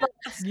know, Sunday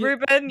baths, you,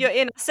 Ruben, you're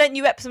in. I sent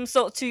you Epsom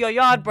salt to your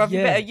yard, bruv.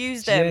 You better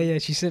use them. yeah.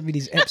 She sent me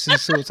these Epsom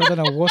salts. I don't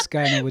know what's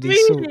going on with these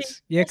Really?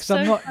 salts. Yeah, That's because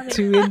I'm so not funny.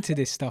 too into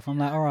this stuff. I'm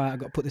like, all right, I've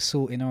got to put the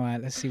salt in. All right,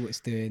 let's see what it's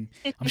doing.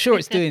 I'm sure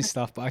it's doing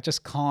stuff, but I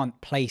just can't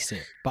place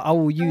it. But I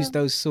will use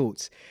those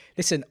salts.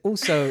 Listen,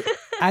 also,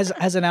 as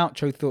an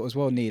outro thought as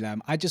well, Neelam,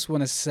 I just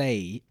want to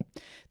say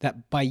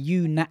that by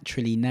you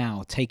naturally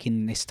now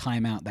taking this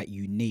time out that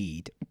you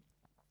need,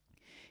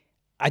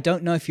 I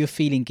don't know if you're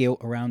feeling guilt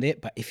around it,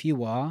 but if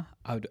you are,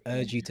 I would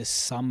urge you to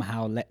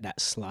somehow let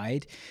that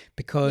slide,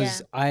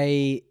 because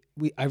I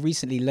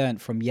recently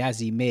learned from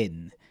Yazzie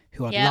Min,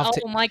 who I'd Yeah. love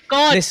to Oh my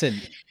god. listen.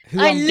 Who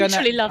I I'm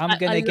literally love that. I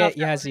gonna love get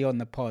that Yazzie on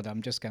the pod.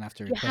 I'm just gonna have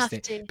to You request have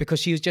it to. because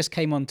she just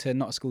came on to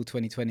Not School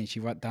 2020. She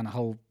done a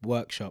whole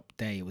workshop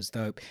day. It was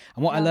dope.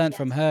 And what I Love, learned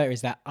from yes. her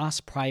is that us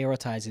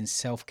prioritizing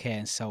self care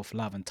and self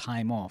love and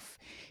time off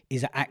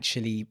is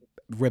actually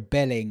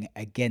rebelling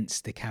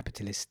against the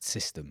capitalist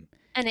system.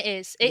 And it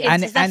is. It Yeah.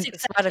 is. And- That's and-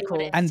 exactly what radical.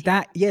 it is. And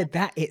that, yeah,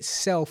 that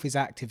itself is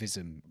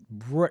activism.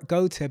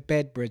 Go to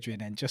bed,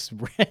 brethren, and just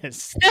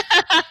rest.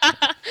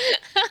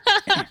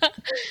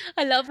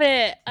 I love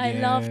it. I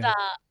love Yeah.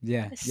 that.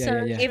 Yeah, It's yeah, so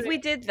yeah, yeah. If true. we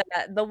did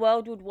that, the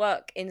world would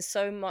work in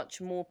so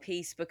much more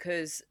peace,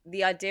 because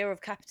the idea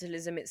of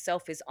capitalism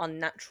itself is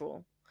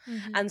unnatural.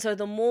 Mhm. And so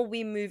the more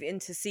we move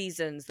into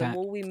seasons, the That-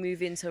 more we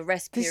move into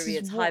rest This is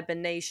periods, what-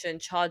 hibernation,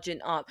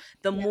 charging up,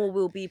 the Yeah. more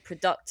we'll be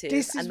productive,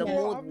 This is and the what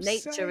more I'm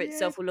nature saying.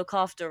 itself will look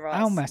after us.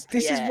 Almas,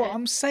 this is Yeah. what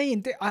I'm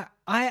saying.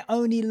 I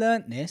only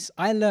learnt this.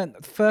 I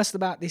learnt first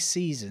about this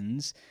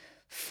seasons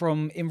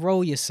from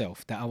Enroll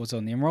Yourself that I was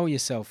on. The Enroll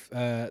Yourself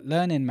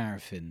learning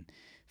marathon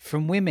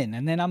from women.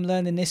 And then I'm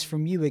learning this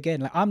from you again.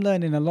 Like, I'm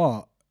learning a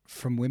lot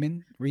from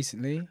women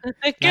recently.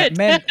 Like Good.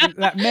 men,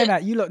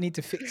 you lot need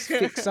to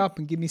fix up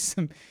and give me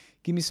some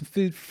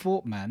food for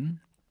thought,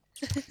 man.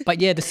 But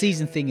yeah, the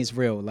season thing is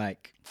real.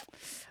 Like,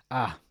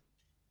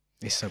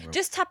 it's so real.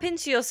 Just tap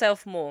into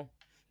yourself more.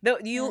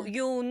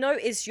 You'll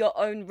notice your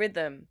own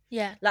rhythm.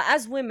 Yeah. Like,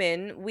 as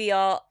women, we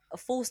are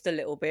forced a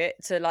little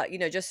bit to, like, you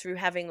know, just through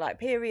having like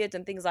periods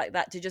and things like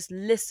that, to just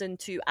listen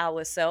to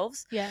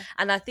ourselves. Yeah.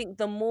 And I think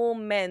the more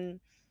men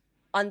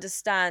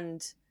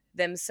understand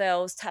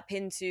themselves, tap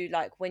into,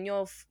 like, when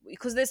you're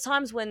because there's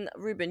times when,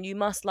 Ruben, you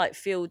must like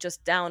feel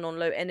just down on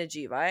low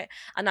energy, right?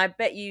 And I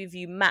bet you, if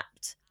you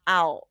mapped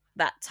out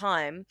that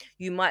time,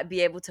 you might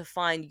be able to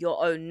find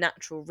your own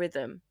natural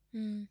rhythm.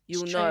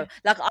 You'll know.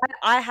 Like,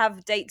 I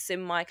have dates in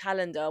my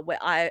calendar where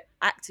I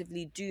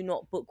actively do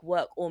not book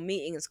work or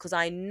meetings, because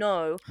I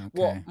know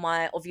what Okay.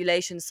 my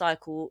ovulation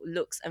cycle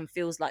looks and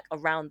feels like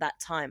around that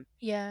time.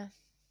 Yeah.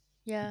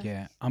 Yeah.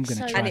 Yeah, I'm going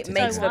to So- try And to it do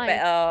makes that. for wise.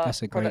 better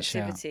That's a great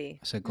shout. productivity.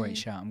 That's a great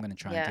shout. I'm going to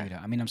try and Yeah. do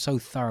that. I mean, I'm so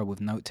thorough with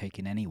note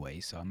taking anyway,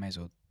 so I may as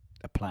well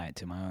apply it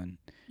to my own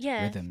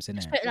Yeah. rhythms, innit?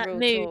 Just put that Real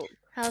mood. talk.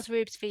 How's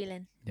Rubes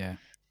feeling? Yeah.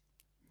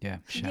 Yeah.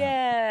 Shout.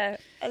 Yeah,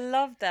 I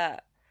love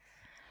that.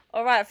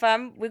 All right,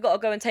 fam, we got to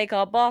go and take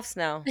our baths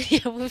now.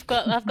 Yeah, I've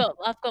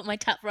got my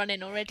tap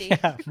running already.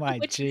 Yeah, my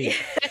G.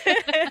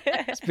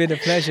 It's It's been a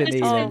pleasure, It's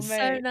Neelam. been so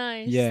mate.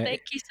 nice. Yeah.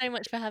 Thank you so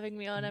much for having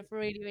me on. I've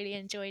really, really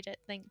enjoyed it.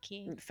 Thank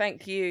you.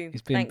 Thank you.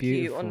 It's been Thank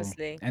beautiful. you,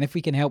 honestly. And if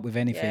we can help with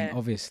anything, Yeah.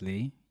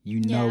 obviously,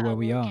 you know where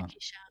we will are. give you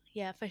a shout.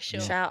 Yeah, for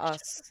sure. Shout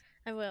us.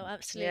 I will,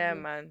 absolutely. Yeah,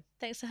 man.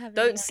 Thanks for having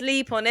me. Don't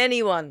sleep on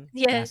anyone.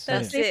 Yeah, That's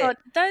don't it. sleep That's on. it.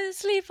 Don't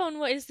sleep on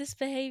what is this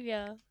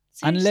behavior.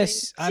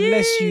 Seriously.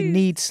 Unless you Jeez.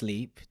 need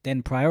sleep,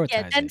 then prioritize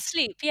Yeah, then it.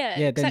 sleep. Yeah,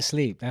 Yeah, then exactly.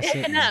 sleep. That's Take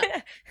it. a man.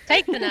 nap.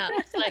 Take the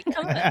naps. Like,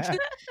 come on.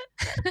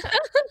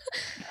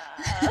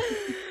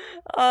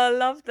 Oh, I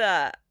love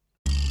that.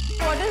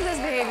 What is this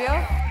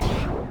behavior?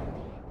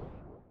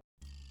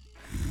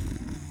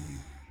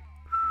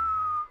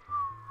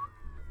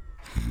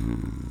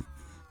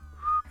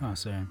 Oh,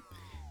 sorry.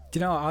 Do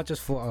you know what? I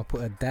just thought I'll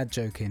put a dad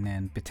joke in there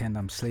and pretend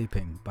I'm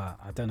sleeping, but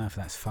I don't know if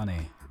that's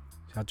funny.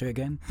 Shall I do it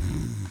again?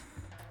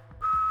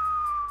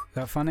 Is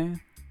that funny?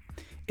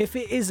 If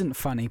it isn't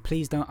funny,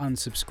 please don't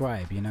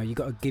unsubscribe. You know, you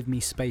got to give me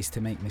space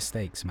to make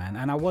mistakes, man.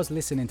 And I was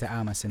listening to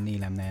Almas and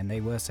Neelam there, and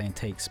they were saying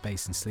take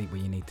space and sleep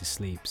where you need to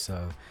sleep.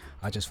 So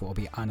I just thought I'd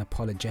be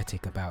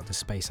unapologetic about the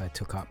space I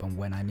took up and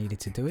when I needed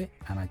to do it,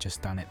 and I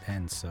just done it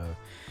then. So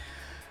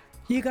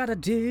you got to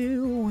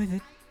deal with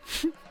it.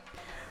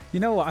 You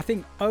know what? I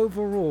think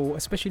overall,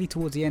 especially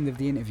towards the end of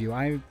the interview,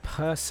 I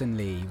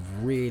personally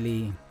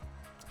really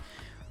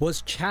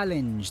was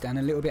challenged and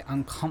a little bit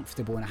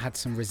uncomfortable, and I had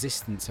some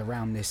resistance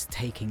around this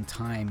taking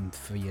time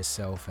for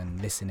yourself and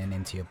listening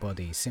into your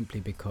body, simply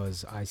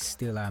because I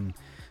still am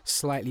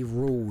slightly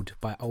ruled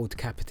by old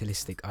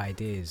capitalistic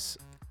ideas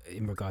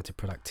in regard to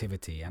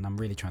productivity, and I'm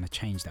really trying to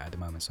change that at the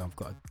moment, so I've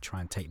got to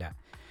try and take that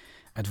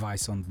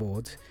advice on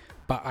board.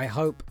 But I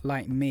hope,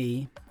 like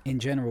me, in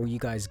general, you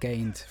guys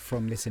gained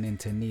from listening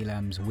to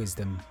Neelam's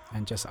wisdom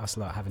and just us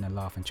lot having a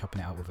laugh and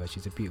chopping it out with her.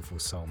 She's a beautiful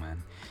soul,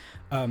 man.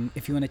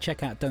 If you want to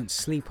check out Don't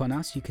Sleep On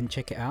Us, you can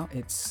check it out.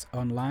 It's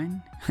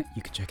online.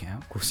 You can check it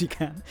out, of course you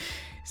can.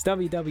 It's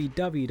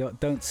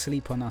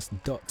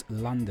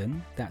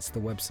www.don'tsleeponus.london. That's the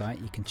website.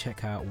 You can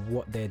check out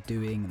what they're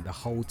doing, the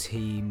whole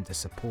team, the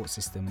support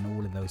system, and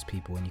all of those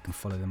people, and you can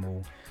follow them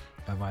all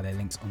via their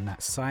links on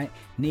that site.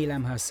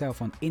 Neelam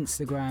herself on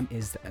Instagram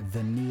is The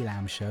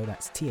Neelam Show.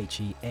 That's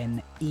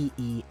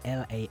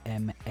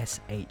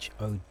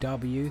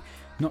TheNeelamShow.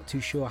 Not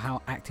too sure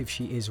how active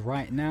she is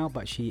right now,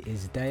 but she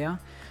is there.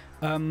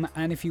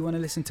 And if you want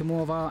to listen to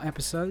more of our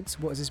episodes,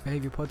 What Is This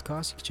Behavior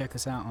Podcast, you can check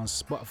us out on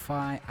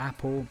Spotify,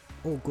 Apple,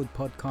 all good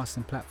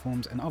podcasting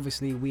platforms. And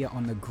obviously we are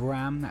on the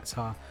gram.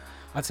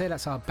 I'd say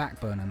that's our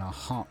backbone and our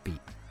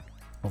heartbeat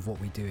of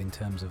what we do in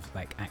terms of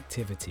like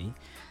activity,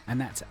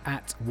 and that's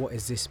at What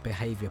Is This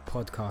Behavior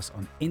Podcast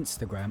on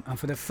Instagram. And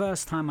for the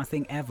first time I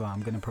think ever,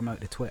 I'm going to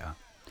promote the Twitter.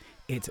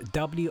 It's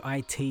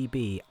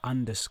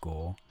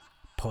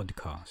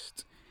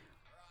WITB_podcast.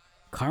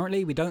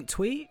 Currently we don't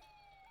tweet,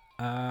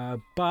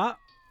 but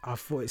I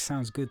thought it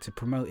sounds good to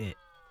promote it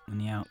on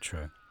the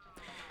outro.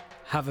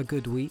 Have a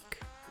good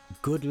week.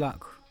 Good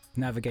luck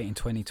navigating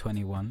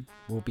 2021.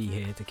 We'll be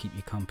here to keep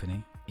you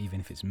company, even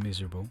if it's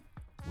miserable.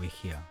 We're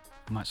here.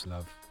 Much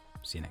love.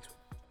 See you next week.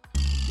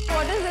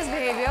 What is this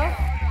behavior?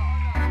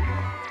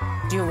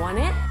 Do you want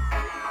it?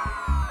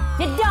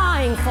 You're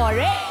dying for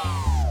it.